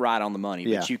right on the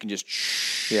money, but you can just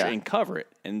and cover it.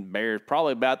 And bear's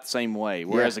probably about the same way.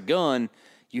 Whereas a gun,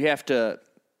 you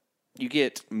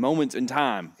get moments in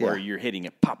time where you're hitting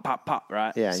it, pop, pop, pop,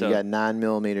 right? Yeah, so, you got 9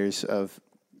 millimeters of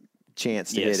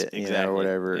chance to hit it, exactly. Or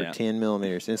whatever, or 10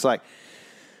 millimeters. And it's like,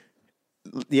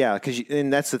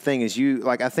 and that's the thing is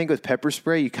I think with pepper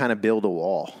spray, you kind of build a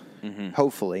wall,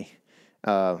 hopefully.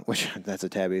 Which that's a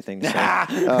taboo thing to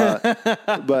say,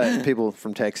 but people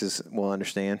from Texas will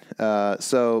understand. But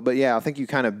I think you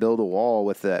kind of build a wall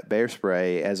with that bear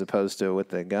spray as opposed to with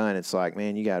the gun. It's like,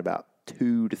 man, you got about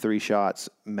 2 to 3 shots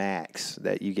max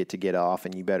that you get off,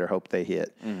 and you better hope they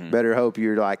hit. Better hope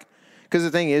you're like, because the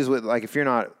thing is with like if you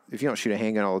don't shoot a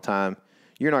handgun all the time,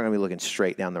 you're not going to be looking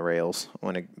straight down the rails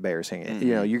when a bear's hanging.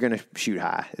 You're going to shoot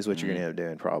high is what you're going to end up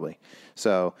doing probably.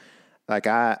 So. Like,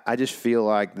 I just feel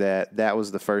like that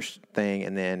was the first thing.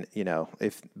 And then,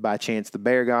 if by chance the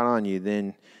bear got on you,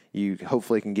 then you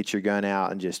hopefully can get your gun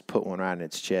out and just put one right in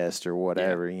its chest or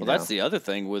whatever. Well, that's the other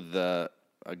thing with a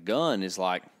gun is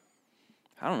like,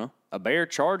 I don't know, a bear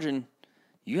charging,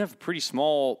 you have a pretty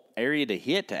small area to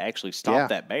hit to actually stop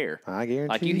that bear. I guarantee.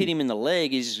 Like, you hit him in the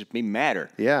leg, he's just be madder.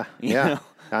 Yeah, yeah.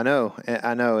 I know.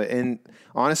 And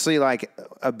honestly, like,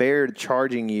 a bear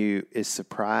charging you is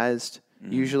surprised,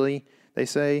 usually. They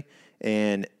say,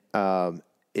 and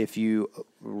if you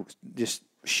just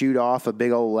shoot off a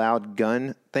big old loud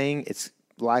gun thing, it's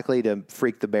likely to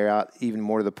freak the bear out even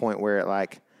more to the point where it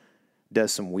like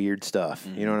does some weird stuff.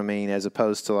 You know what I mean? As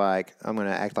opposed to like, I'm going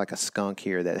to act like a skunk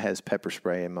here that has pepper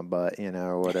spray in my butt,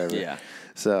 or whatever. Yeah.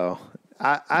 So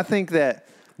I think that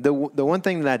the one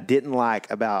thing that I didn't like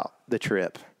about the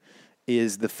trip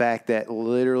is the fact that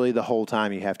literally the whole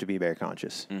time you have to be bear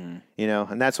conscious, and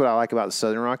that's what I like about the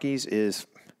Southern Rockies is,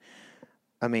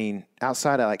 I mean,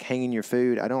 outside of like hanging your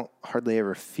food, I don't hardly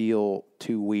ever feel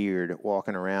too weird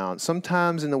walking around.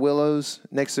 Sometimes in the willows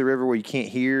next to the river where you can't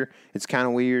hear, it's kind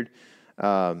of weird.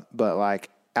 But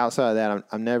like outside of that,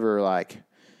 I'm never like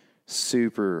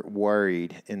super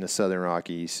worried in the Southern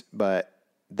Rockies, but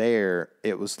there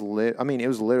it was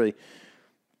literally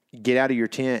get out of your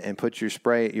tent and put your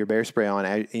bear spray on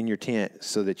in your tent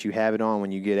so that you have it on when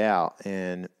you get out,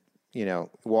 and,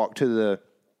 walk to the,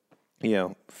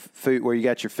 food where you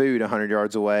got your food 100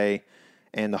 yards away,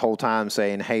 and the whole time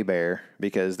saying, hey, bear,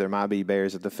 because there might be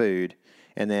bears at the food.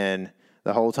 And then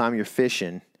the whole time you're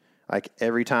fishing, like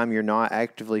every time you're not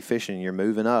actively fishing, you're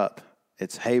moving up.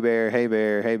 It's hey, bear, hey,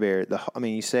 bear, hey, bear.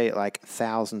 You say it like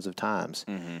thousands of times.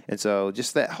 And so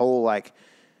just that whole like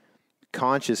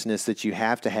consciousness that you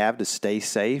have to stay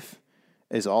safe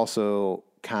is also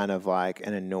kind of like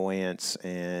an annoyance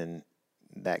and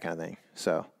that kind of thing.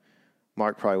 So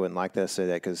Mark probably wouldn't like to say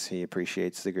that because he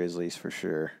appreciates the Grizzlies for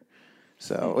sure.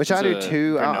 So, which I do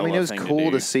too. I mean, it was granola thing to cool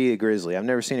do. to see a grizzly. I've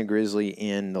never seen a grizzly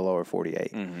in the lower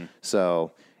 48.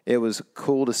 So it was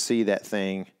cool to see that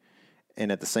thing.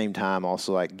 And at the same time,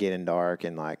 also like getting dark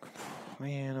and like,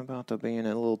 man, I'm about to be in a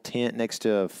little tent next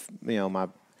to, my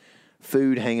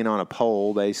food hanging on a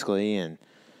pole basically. And,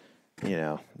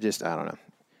 just, I don't know.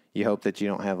 You hope that you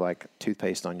don't have like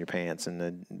toothpaste on your pants and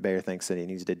the bear thinks that he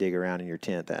needs to dig around in your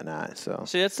tent that night. So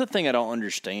see, that's the thing I don't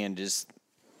understand is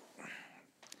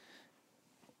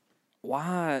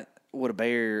why would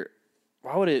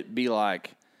it be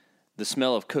like the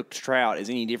smell of cooked trout is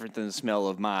any different than the smell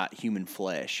of my human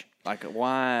flesh? Like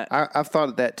why? I've thought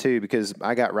of that too because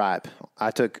I got ripe.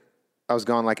 I was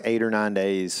gone like 8 or 9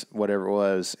 days, whatever it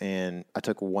was, and I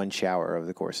took one shower over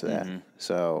the course of that.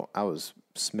 So I was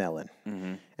smelling.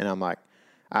 And I'm like,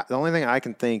 the only thing I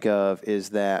can think of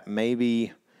is that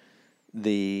maybe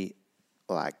the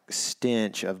like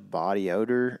stench of body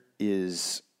odor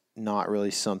is not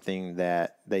really something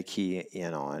that they key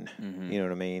in on. You know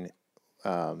what I mean?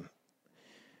 I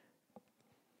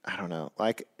don't know.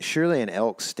 Like, surely an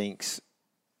elk stinks,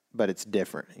 but it's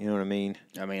different. You know what I mean?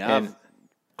 I mean, I've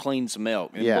cleaned some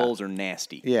elk, and bulls are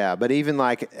nasty. Yeah, but even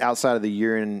like outside of the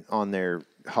urine on their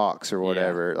hocks or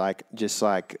whatever, like just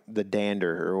like the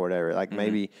dander or whatever, like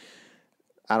maybe,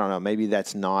 I don't know, maybe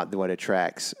that's not what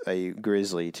attracts a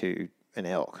grizzly to an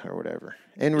elk or whatever.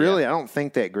 And really, I don't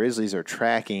think that grizzlies are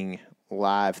tracking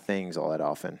live things all that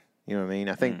often. You know what I mean?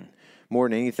 I think more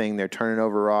than anything, they're turning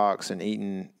over rocks and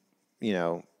eating,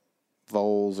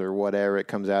 voles or whatever it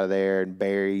comes out of there and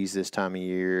berries this time of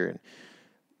year and,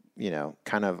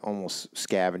 kind of almost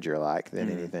scavenger-like than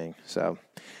anything. So,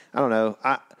 I don't know.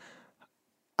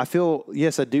 I feel,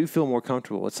 yes, I do feel more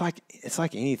comfortable. It's like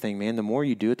anything, man. The more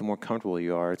you do it, the more comfortable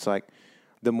you are. It's like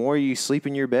the more you sleep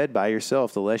in your bed by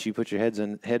yourself, the less you put your head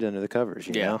under the covers,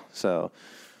 you know? So,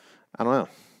 I don't know.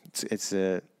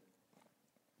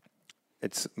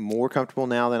 It's more comfortable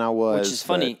now than I was. Which is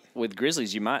funny. With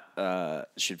grizzlies, you might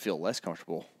should feel less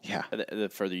comfortable. Yeah. The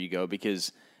further you go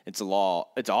because it's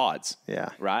odds. Yeah.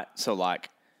 Right? So, like,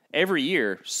 every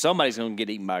year, somebody's going to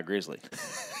get eaten by a grizzly.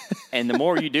 And the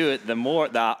more you do it, the more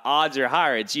the odds are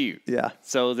higher it's you. Yeah.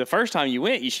 So the first time you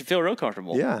went, you should feel real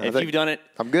comfortable. Yeah. If you've done it.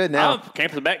 I'm good now. I've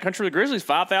camped in the backcountry with grizzlies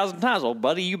 5,000 times. Well,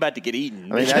 buddy, you about to get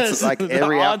eaten. I mean, that's like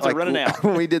every the odds like, are running out.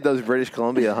 When we did those British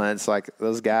Columbia hunts, like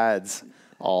those guides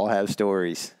all have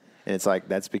stories. And it's like,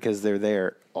 that's because they're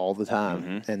there all the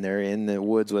time and they're in the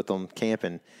woods with them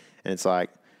camping. And it's like,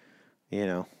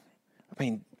 I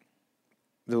mean,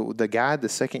 the guide the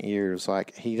second year was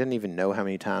like, he didn't even know how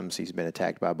many times he's been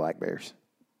attacked by black bears.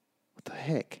 What the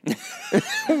heck?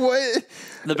 What?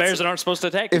 The bears that aren't supposed to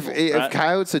attack people. If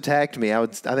coyotes attacked me, I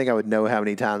think I would know how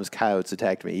many times coyotes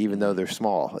attacked me, even though they're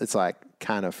small. It's like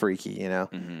kind of freaky,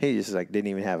 He just like didn't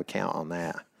even have a count on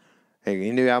that.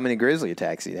 He knew how many grizzly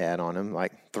attacks he'd had on him,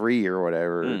 like 3 or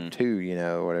whatever, or 2,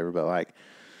 or whatever. But like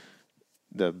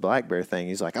the black bear thing,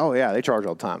 he's like, oh yeah, they charge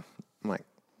all the time. I'm like,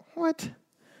 what?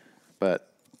 But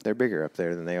they're bigger up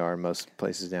there than they are in most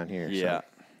places down here. Yeah. So,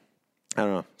 I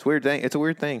don't know. It's a weird thing. It's a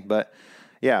weird thing, but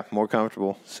yeah, more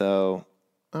comfortable. So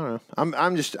I don't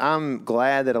know. I'm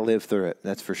glad that I lived through it.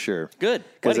 That's for sure. Good. Way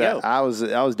Because to go. I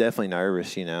was definitely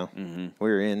nervous. We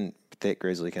were in thick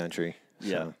grizzly country. So.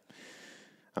 Yeah.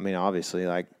 I mean, obviously,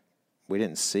 like we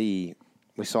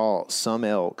saw some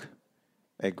elk,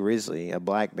 a grizzly, a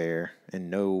black bear,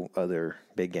 and no other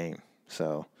big game.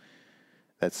 So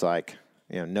that's like,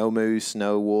 no moose,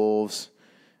 no wolves.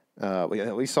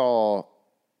 We saw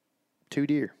 2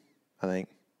 deer, I think.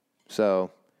 So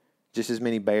just as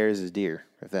many bears as deer,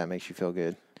 if that makes you feel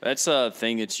good. That's a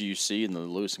thing that you see in the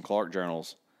Lewis and Clark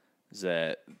journals is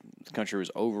that the country was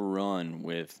overrun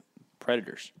with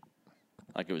predators.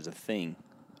 Like it was a thing.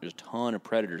 There's a ton of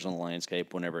predators on the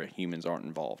landscape whenever humans aren't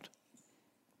involved.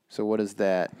 So what is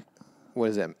that?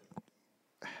 What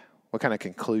kind of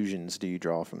conclusions do you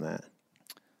draw from that?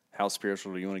 How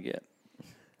spiritual do you want to get?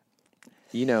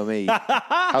 You know me.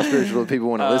 How spiritual do people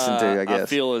want to listen to, I guess. I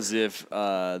feel as if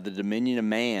the dominion of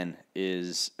man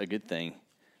is a good thing.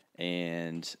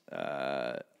 And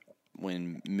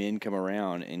when men come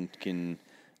around and can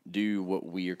do what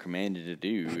we are commanded to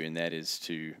do, and that is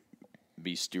to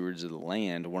be stewards of the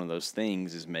land, one of those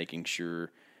things is making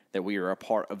sure that we are a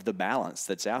part of the balance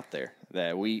that's out there,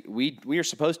 that we are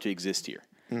supposed to exist here.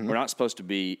 We're not supposed to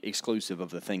be exclusive of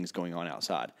the things going on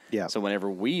outside. Yeah. So whenever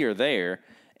we are there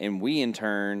and we in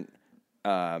turn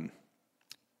not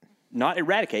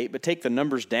eradicate, but take the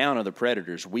numbers down of the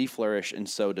predators, we flourish and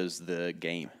so does the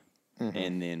game.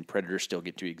 And then predators still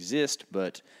get to exist,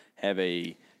 but have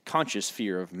a conscious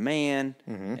fear of man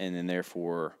and then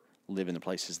therefore live in the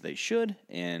places they should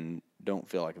and don't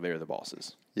feel like they're the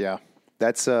bosses. Yeah,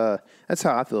 that's how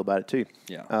I feel about it too.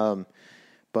 Yeah.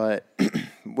 But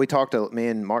me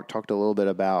and Mark talked a little bit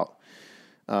about,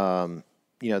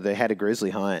 they had a grizzly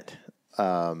hunt,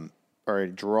 or a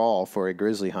draw for a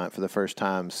grizzly hunt for the first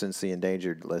time since the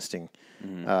endangered listing.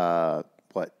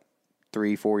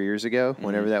 3-4 years ago,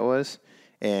 whenever that was.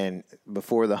 And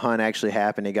before the hunt actually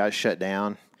happened, it got shut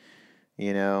down,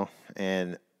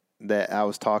 and that I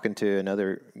was talking to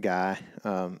another guy,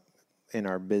 in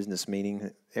our business meeting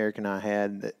that Eric and I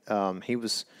had, that,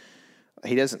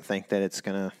 he doesn't think that it's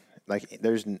going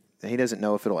to, he doesn't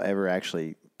know if it'll ever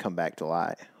actually come back to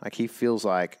light. Like, he feels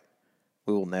like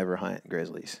we will never hunt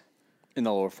grizzlies. In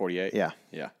the lower 48? Yeah.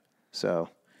 Yeah. So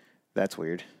that's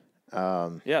weird.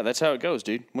 Yeah, that's how it goes,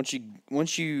 dude.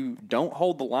 Once you don't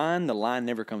hold the line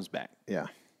never comes back. Yeah.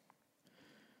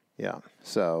 Yeah.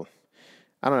 So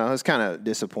I don't know. It's kind of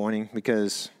disappointing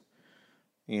because,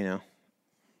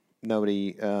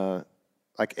 nobody,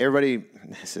 everybody,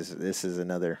 this is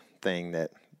another thing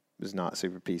that is not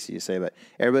super PC to say, but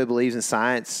everybody believes in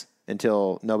science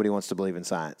until nobody wants to believe in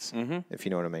science, if you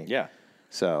know what I mean. Yeah.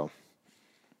 So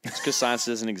it's because science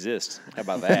doesn't exist. How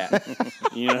about that?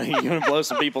 You want to blow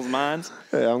some people's minds?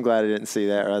 Yeah, I'm glad I didn't see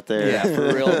that right there. Yeah,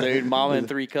 for real, dude. Mama and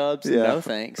 3 cubs? Yeah. No,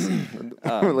 thanks.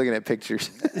 We're looking at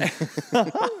pictures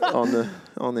on the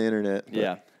internet. But.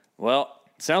 Yeah. Well,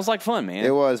 sounds like fun, man.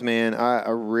 It was, man.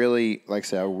 I really, like I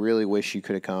said, I really wish you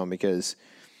could have come because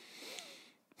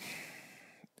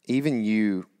even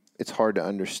it's hard to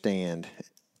understand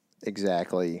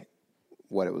exactly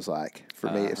what it was like. For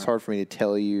me, it's hard for me to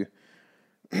tell you.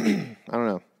 I don't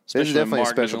know. Especially There's definitely when Mark a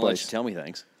special doesn't place. let you tell me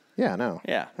things. Yeah, I know.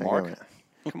 Yeah, I Mark. know.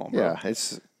 Come on, bro. Yeah,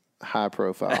 it's high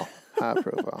profile. High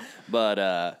profile.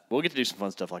 But we'll get to do some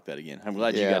fun stuff like that again. I'm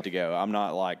glad you Yeah. got to go. I'm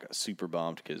not super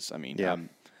bummed because Yeah. I'm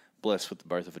blessed with the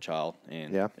birth of a child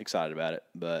and excited about it.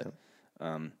 But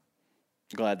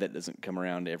glad that doesn't come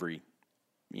around every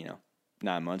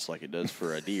 9 months like it does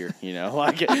for a deer.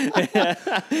 Like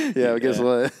Yeah, because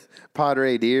what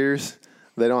Padre deers,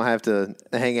 they don't have to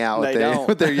hang out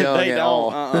with their young they at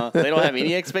don't, all. They don't have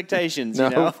any expectations.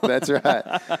 No, that's right.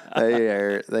 They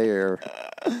are.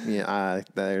 Yeah,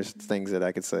 there's things that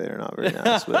I could say that are not very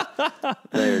nice, but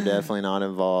they are definitely not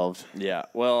involved. Yeah.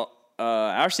 Well,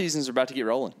 our seasons are about to get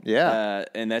rolling. Yeah.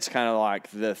 And that's kind of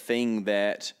like the thing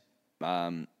that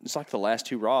it's like the last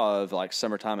hurrah of like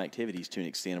summertime activities to an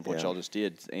extent of what y'all just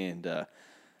did. And the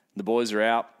boys are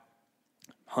out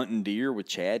hunting deer with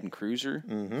Chad and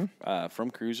Cruiser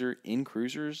from Cruiser in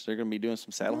Cruisers. They're going to be doing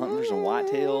some saddle hunting for some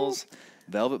whitetails,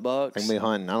 velvet bucks. They're going to be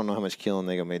hunting. I don't know how much killing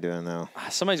they're going to be doing, though.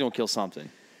 Somebody's going to kill something.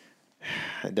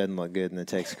 It doesn't look good in the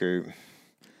text group.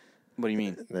 What do you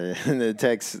mean? The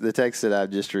text that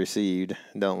I've just received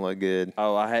don't look good.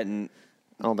 Oh, I hadn't.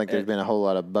 I don't think there's been a whole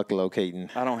lot of buck locating.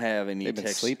 I don't have any They've been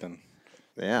text. sleeping.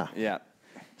 Yeah. Yeah.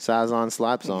 Size on,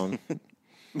 slaps on.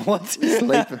 What?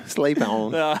 Sleep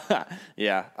on.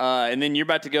 Yeah. And then you're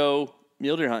about to go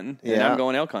mule deer hunting, and Yeah. I'm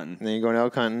going elk hunting. And then you're going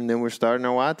elk hunting. Then we're starting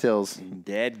our whitetails.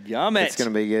 Dadgummit. It's going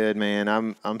to be good, man.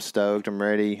 I'm stoked. I'm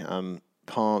ready. I'm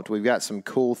pumped. We've got some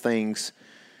cool things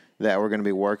that we're going to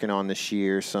be working on this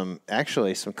year. Some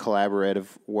collaborative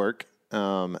work.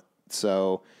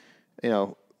 Still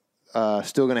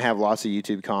going to have lots of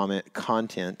YouTube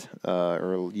content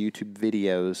or YouTube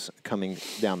videos coming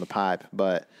down the pipe.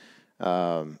 But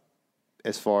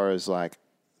as far as like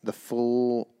the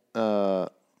full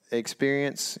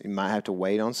experience, you might have to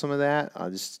wait on some of that.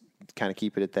 I'll just kind of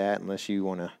keep it at that unless you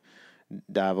want to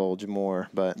divulge more.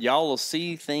 But y'all will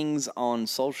see things on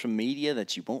social media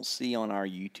that you won't see on our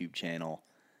YouTube channel,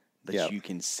 but you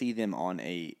can see them on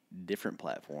a different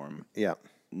platform. Yeah.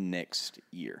 Next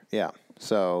year. Yeah.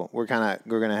 So we're going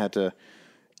to have to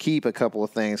keep a couple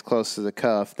of things close to the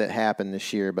cuff that happened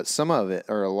this year, but some of it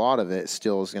or a lot of it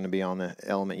still is going to be on the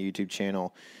Element YouTube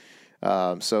channel.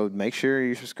 So make sure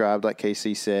you're subscribed, like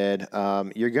KC said.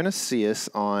 You're going to see us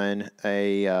on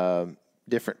a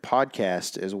different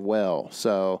podcast as well.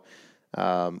 So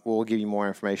we'll give you more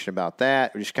information about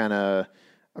that. We're just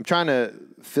I'm trying to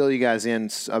fill you guys in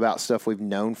about stuff we've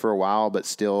known for a while, but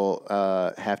still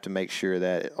have to make sure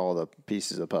that all the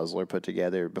pieces of the puzzle are put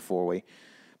together before we.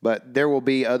 But there will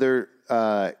be other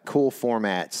cool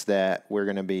formats that we're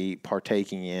going to be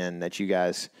partaking in that you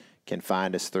guys can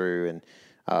find us through, and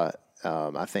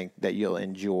I think that you'll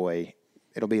enjoy.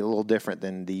 It'll be a little different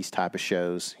than these type of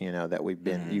shows,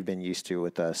 that you've been used to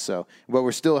with us. So, but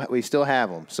we still have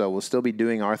them. So we'll still be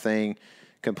doing our thing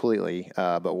completely,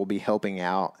 but we'll be helping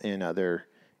out in other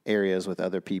areas with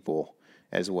other people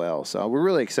as well. So we're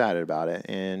really excited about it,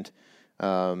 and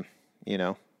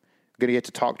going to get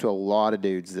to talk to a lot of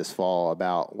dudes this fall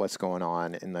about what's going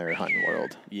on in their hunting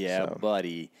world. Yeah, So,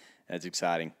 buddy. That's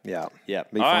exciting. Yeah. Yeah.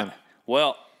 Be All fun. right.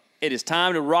 Well, it is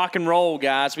time to rock and roll,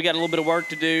 guys. We got a little bit of work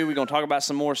to do. We're going to talk about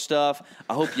some more stuff.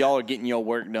 I hope y'all are getting your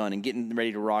work done and getting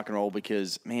ready to rock and roll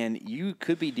because, man, you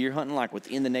could be deer hunting like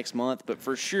within the next month, but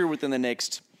for sure within the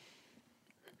next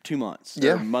 2 months.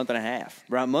 Yeah. Or a month and a half.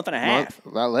 Around a month and a half.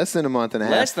 About less than a month and a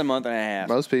half. Less than a month and a half.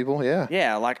 Most people, yeah.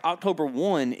 Yeah, like October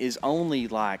 1 is only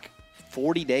like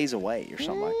 40 days away or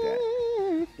something like that.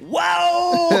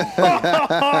 Whoa!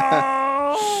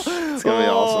 It's going to be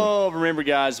awesome. Oh, remember,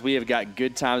 guys, we have got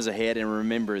good times ahead, and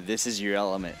remember, this is your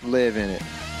element. Live in it.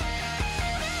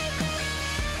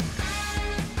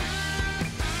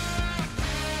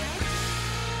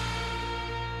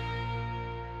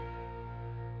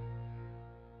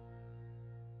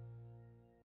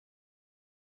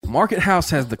 Market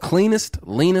House has the cleanest,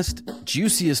 leanest,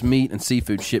 juiciest meat and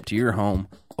seafood shipped to your home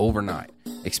overnight.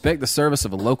 Expect the service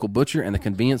of a local butcher and the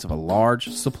convenience of a large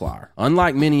supplier.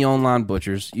 Unlike many online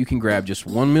butchers, you can grab just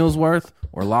one meal's worth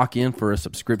or lock in for a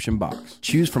subscription box.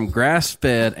 Choose from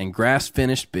grass-fed and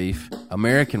grass-finished beef,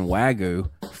 American Wagyu,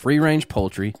 free-range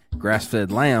poultry,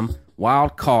 grass-fed lamb,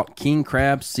 wild-caught king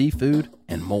crab, seafood,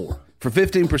 and more. For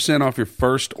 15% off your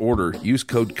first order, use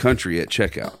code COUNTRY at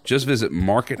checkout. Just visit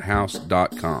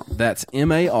markethouse.com. That's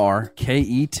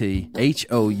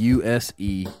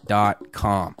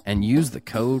MarketHouse.com and use the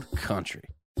code COUNTRY.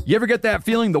 You ever get that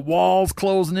feeling the walls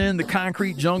closing in, the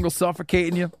concrete jungle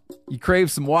suffocating you? You crave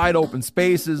some wide open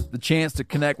spaces, the chance to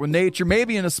connect with nature,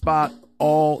 maybe in a spot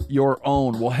all your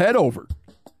own. Well, head over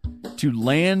to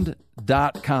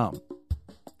land.com.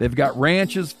 They've got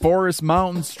ranches, forests,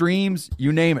 mountains, streams,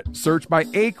 you name it. Search by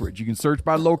acreage. You can search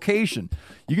by location.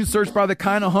 You can search by the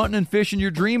kind of hunting and fishing you're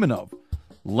dreaming of.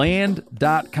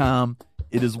 Land.com.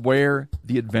 It is where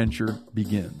the adventure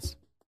begins.